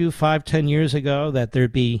told you 5-10 years ago that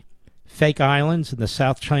there'd be fake islands in the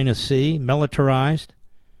South China Sea, militarized,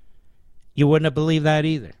 you wouldn't have believed that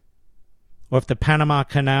either. Or if the Panama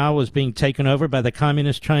Canal was being taken over by the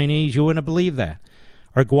Communist Chinese, you wouldn't have believed that.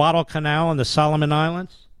 Or Guadalcanal and the Solomon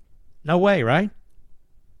Islands? No way, right?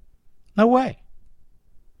 No way.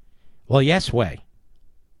 Well, yes way.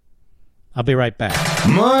 I'll be right back.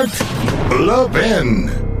 Mark Levin.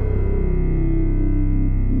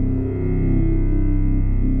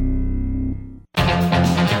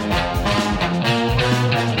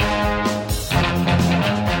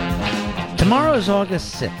 Tomorrow is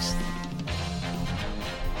August 6th.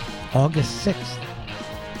 August 6th.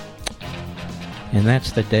 And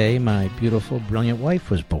that's the day my beautiful, brilliant wife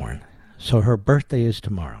was born. So her birthday is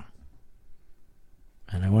tomorrow.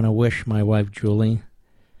 And I want to wish my wife, Julie,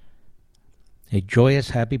 a joyous,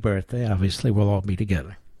 happy birthday. Obviously, we'll all be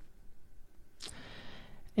together.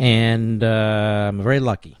 And I'm very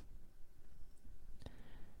lucky.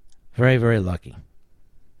 Very, very lucky.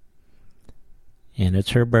 And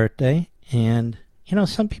it's her birthday. And, you know,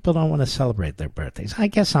 some people don't want to celebrate their birthdays. I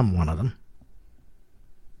guess I'm one of them.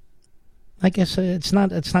 I guess it's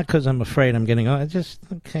not because I'm afraid I'm getting old.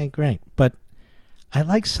 Okay, great. But I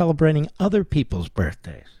like celebrating other people's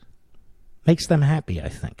birthdays. Makes them happy, I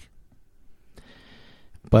think.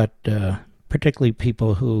 But particularly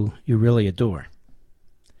people who you really adore.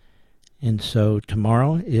 And so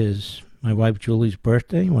tomorrow is my wife Julie's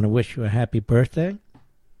birthday. I want to wish you a happy birthday.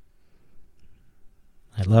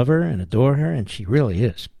 I love her and adore her, and she really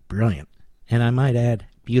is brilliant. And I might add,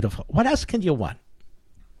 beautiful. What else can you want?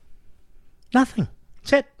 Nothing.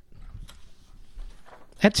 That's it.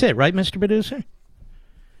 That's it, right, Mr. Producer?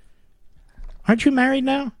 Aren't you married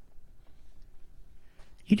now?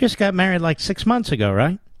 You just got married like 6 months ago,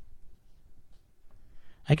 right?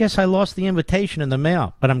 I guess I lost the invitation in the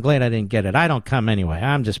mail, but I'm glad I didn't get it. I don't come anyway.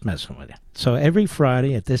 I'm just messing with you. So every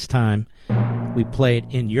Friday at this time, we play it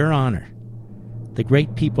in your honor. The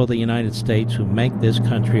great people of the United States who make this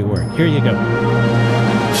country work. Here you go.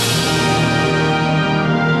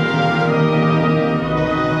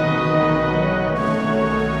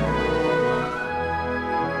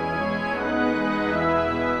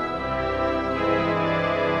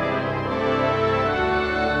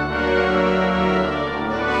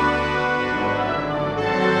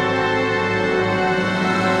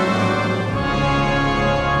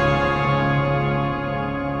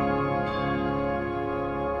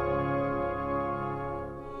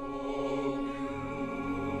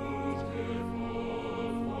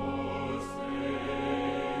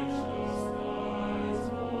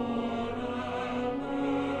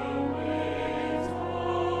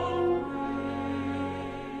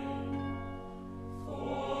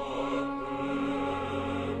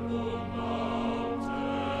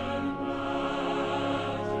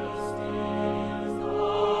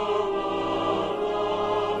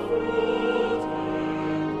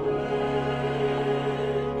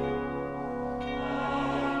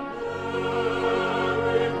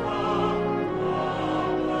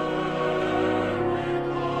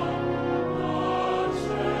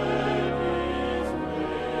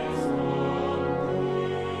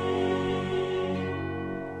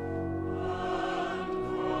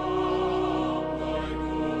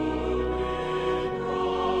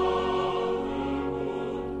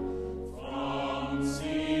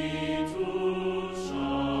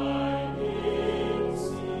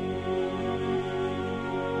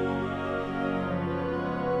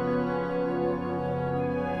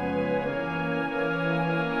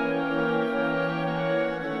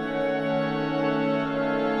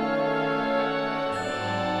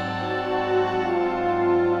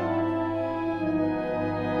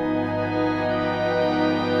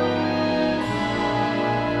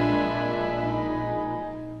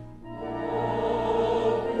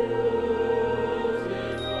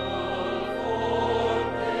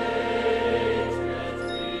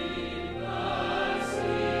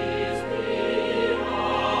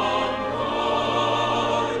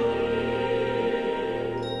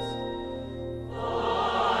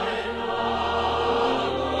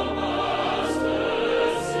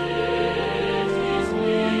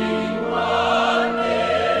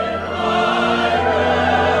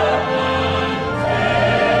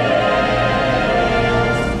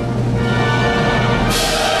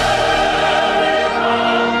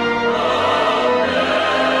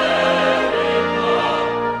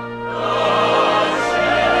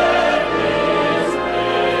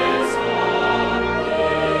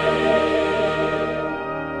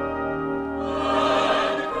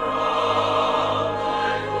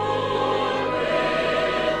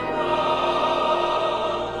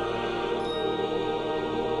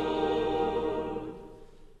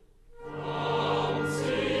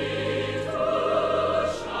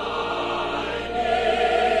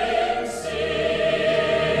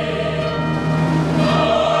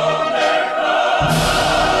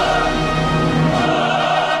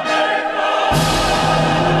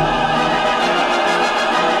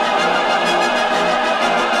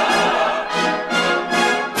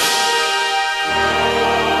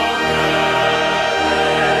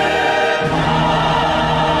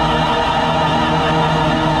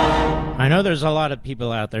 know there's a lot of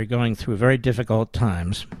people out there going through very difficult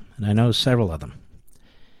times, and I know several of them.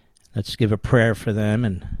 Let's give a prayer for them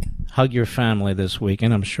and hug your family this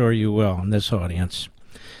weekend. I'm sure you will in this audience.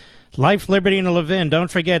 Life, Liberty, and Levin. Don't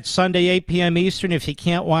forget, Sunday, 8 p.m. Eastern. If you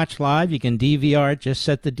can't watch live, you can DVR it. Just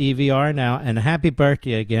set the DVR now. And happy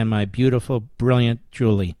birthday again, my beautiful, brilliant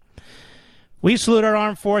Julie. We salute our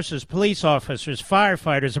armed forces, police officers,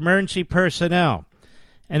 firefighters, emergency personnel,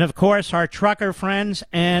 and, of course, our trucker friends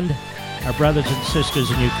and our brothers and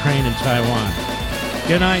sisters in Ukraine and Taiwan.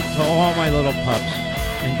 Good night to all my little pups.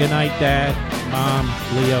 And good night, Dad, Mom,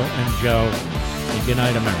 Leo, and Joe. And good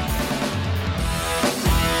night, America.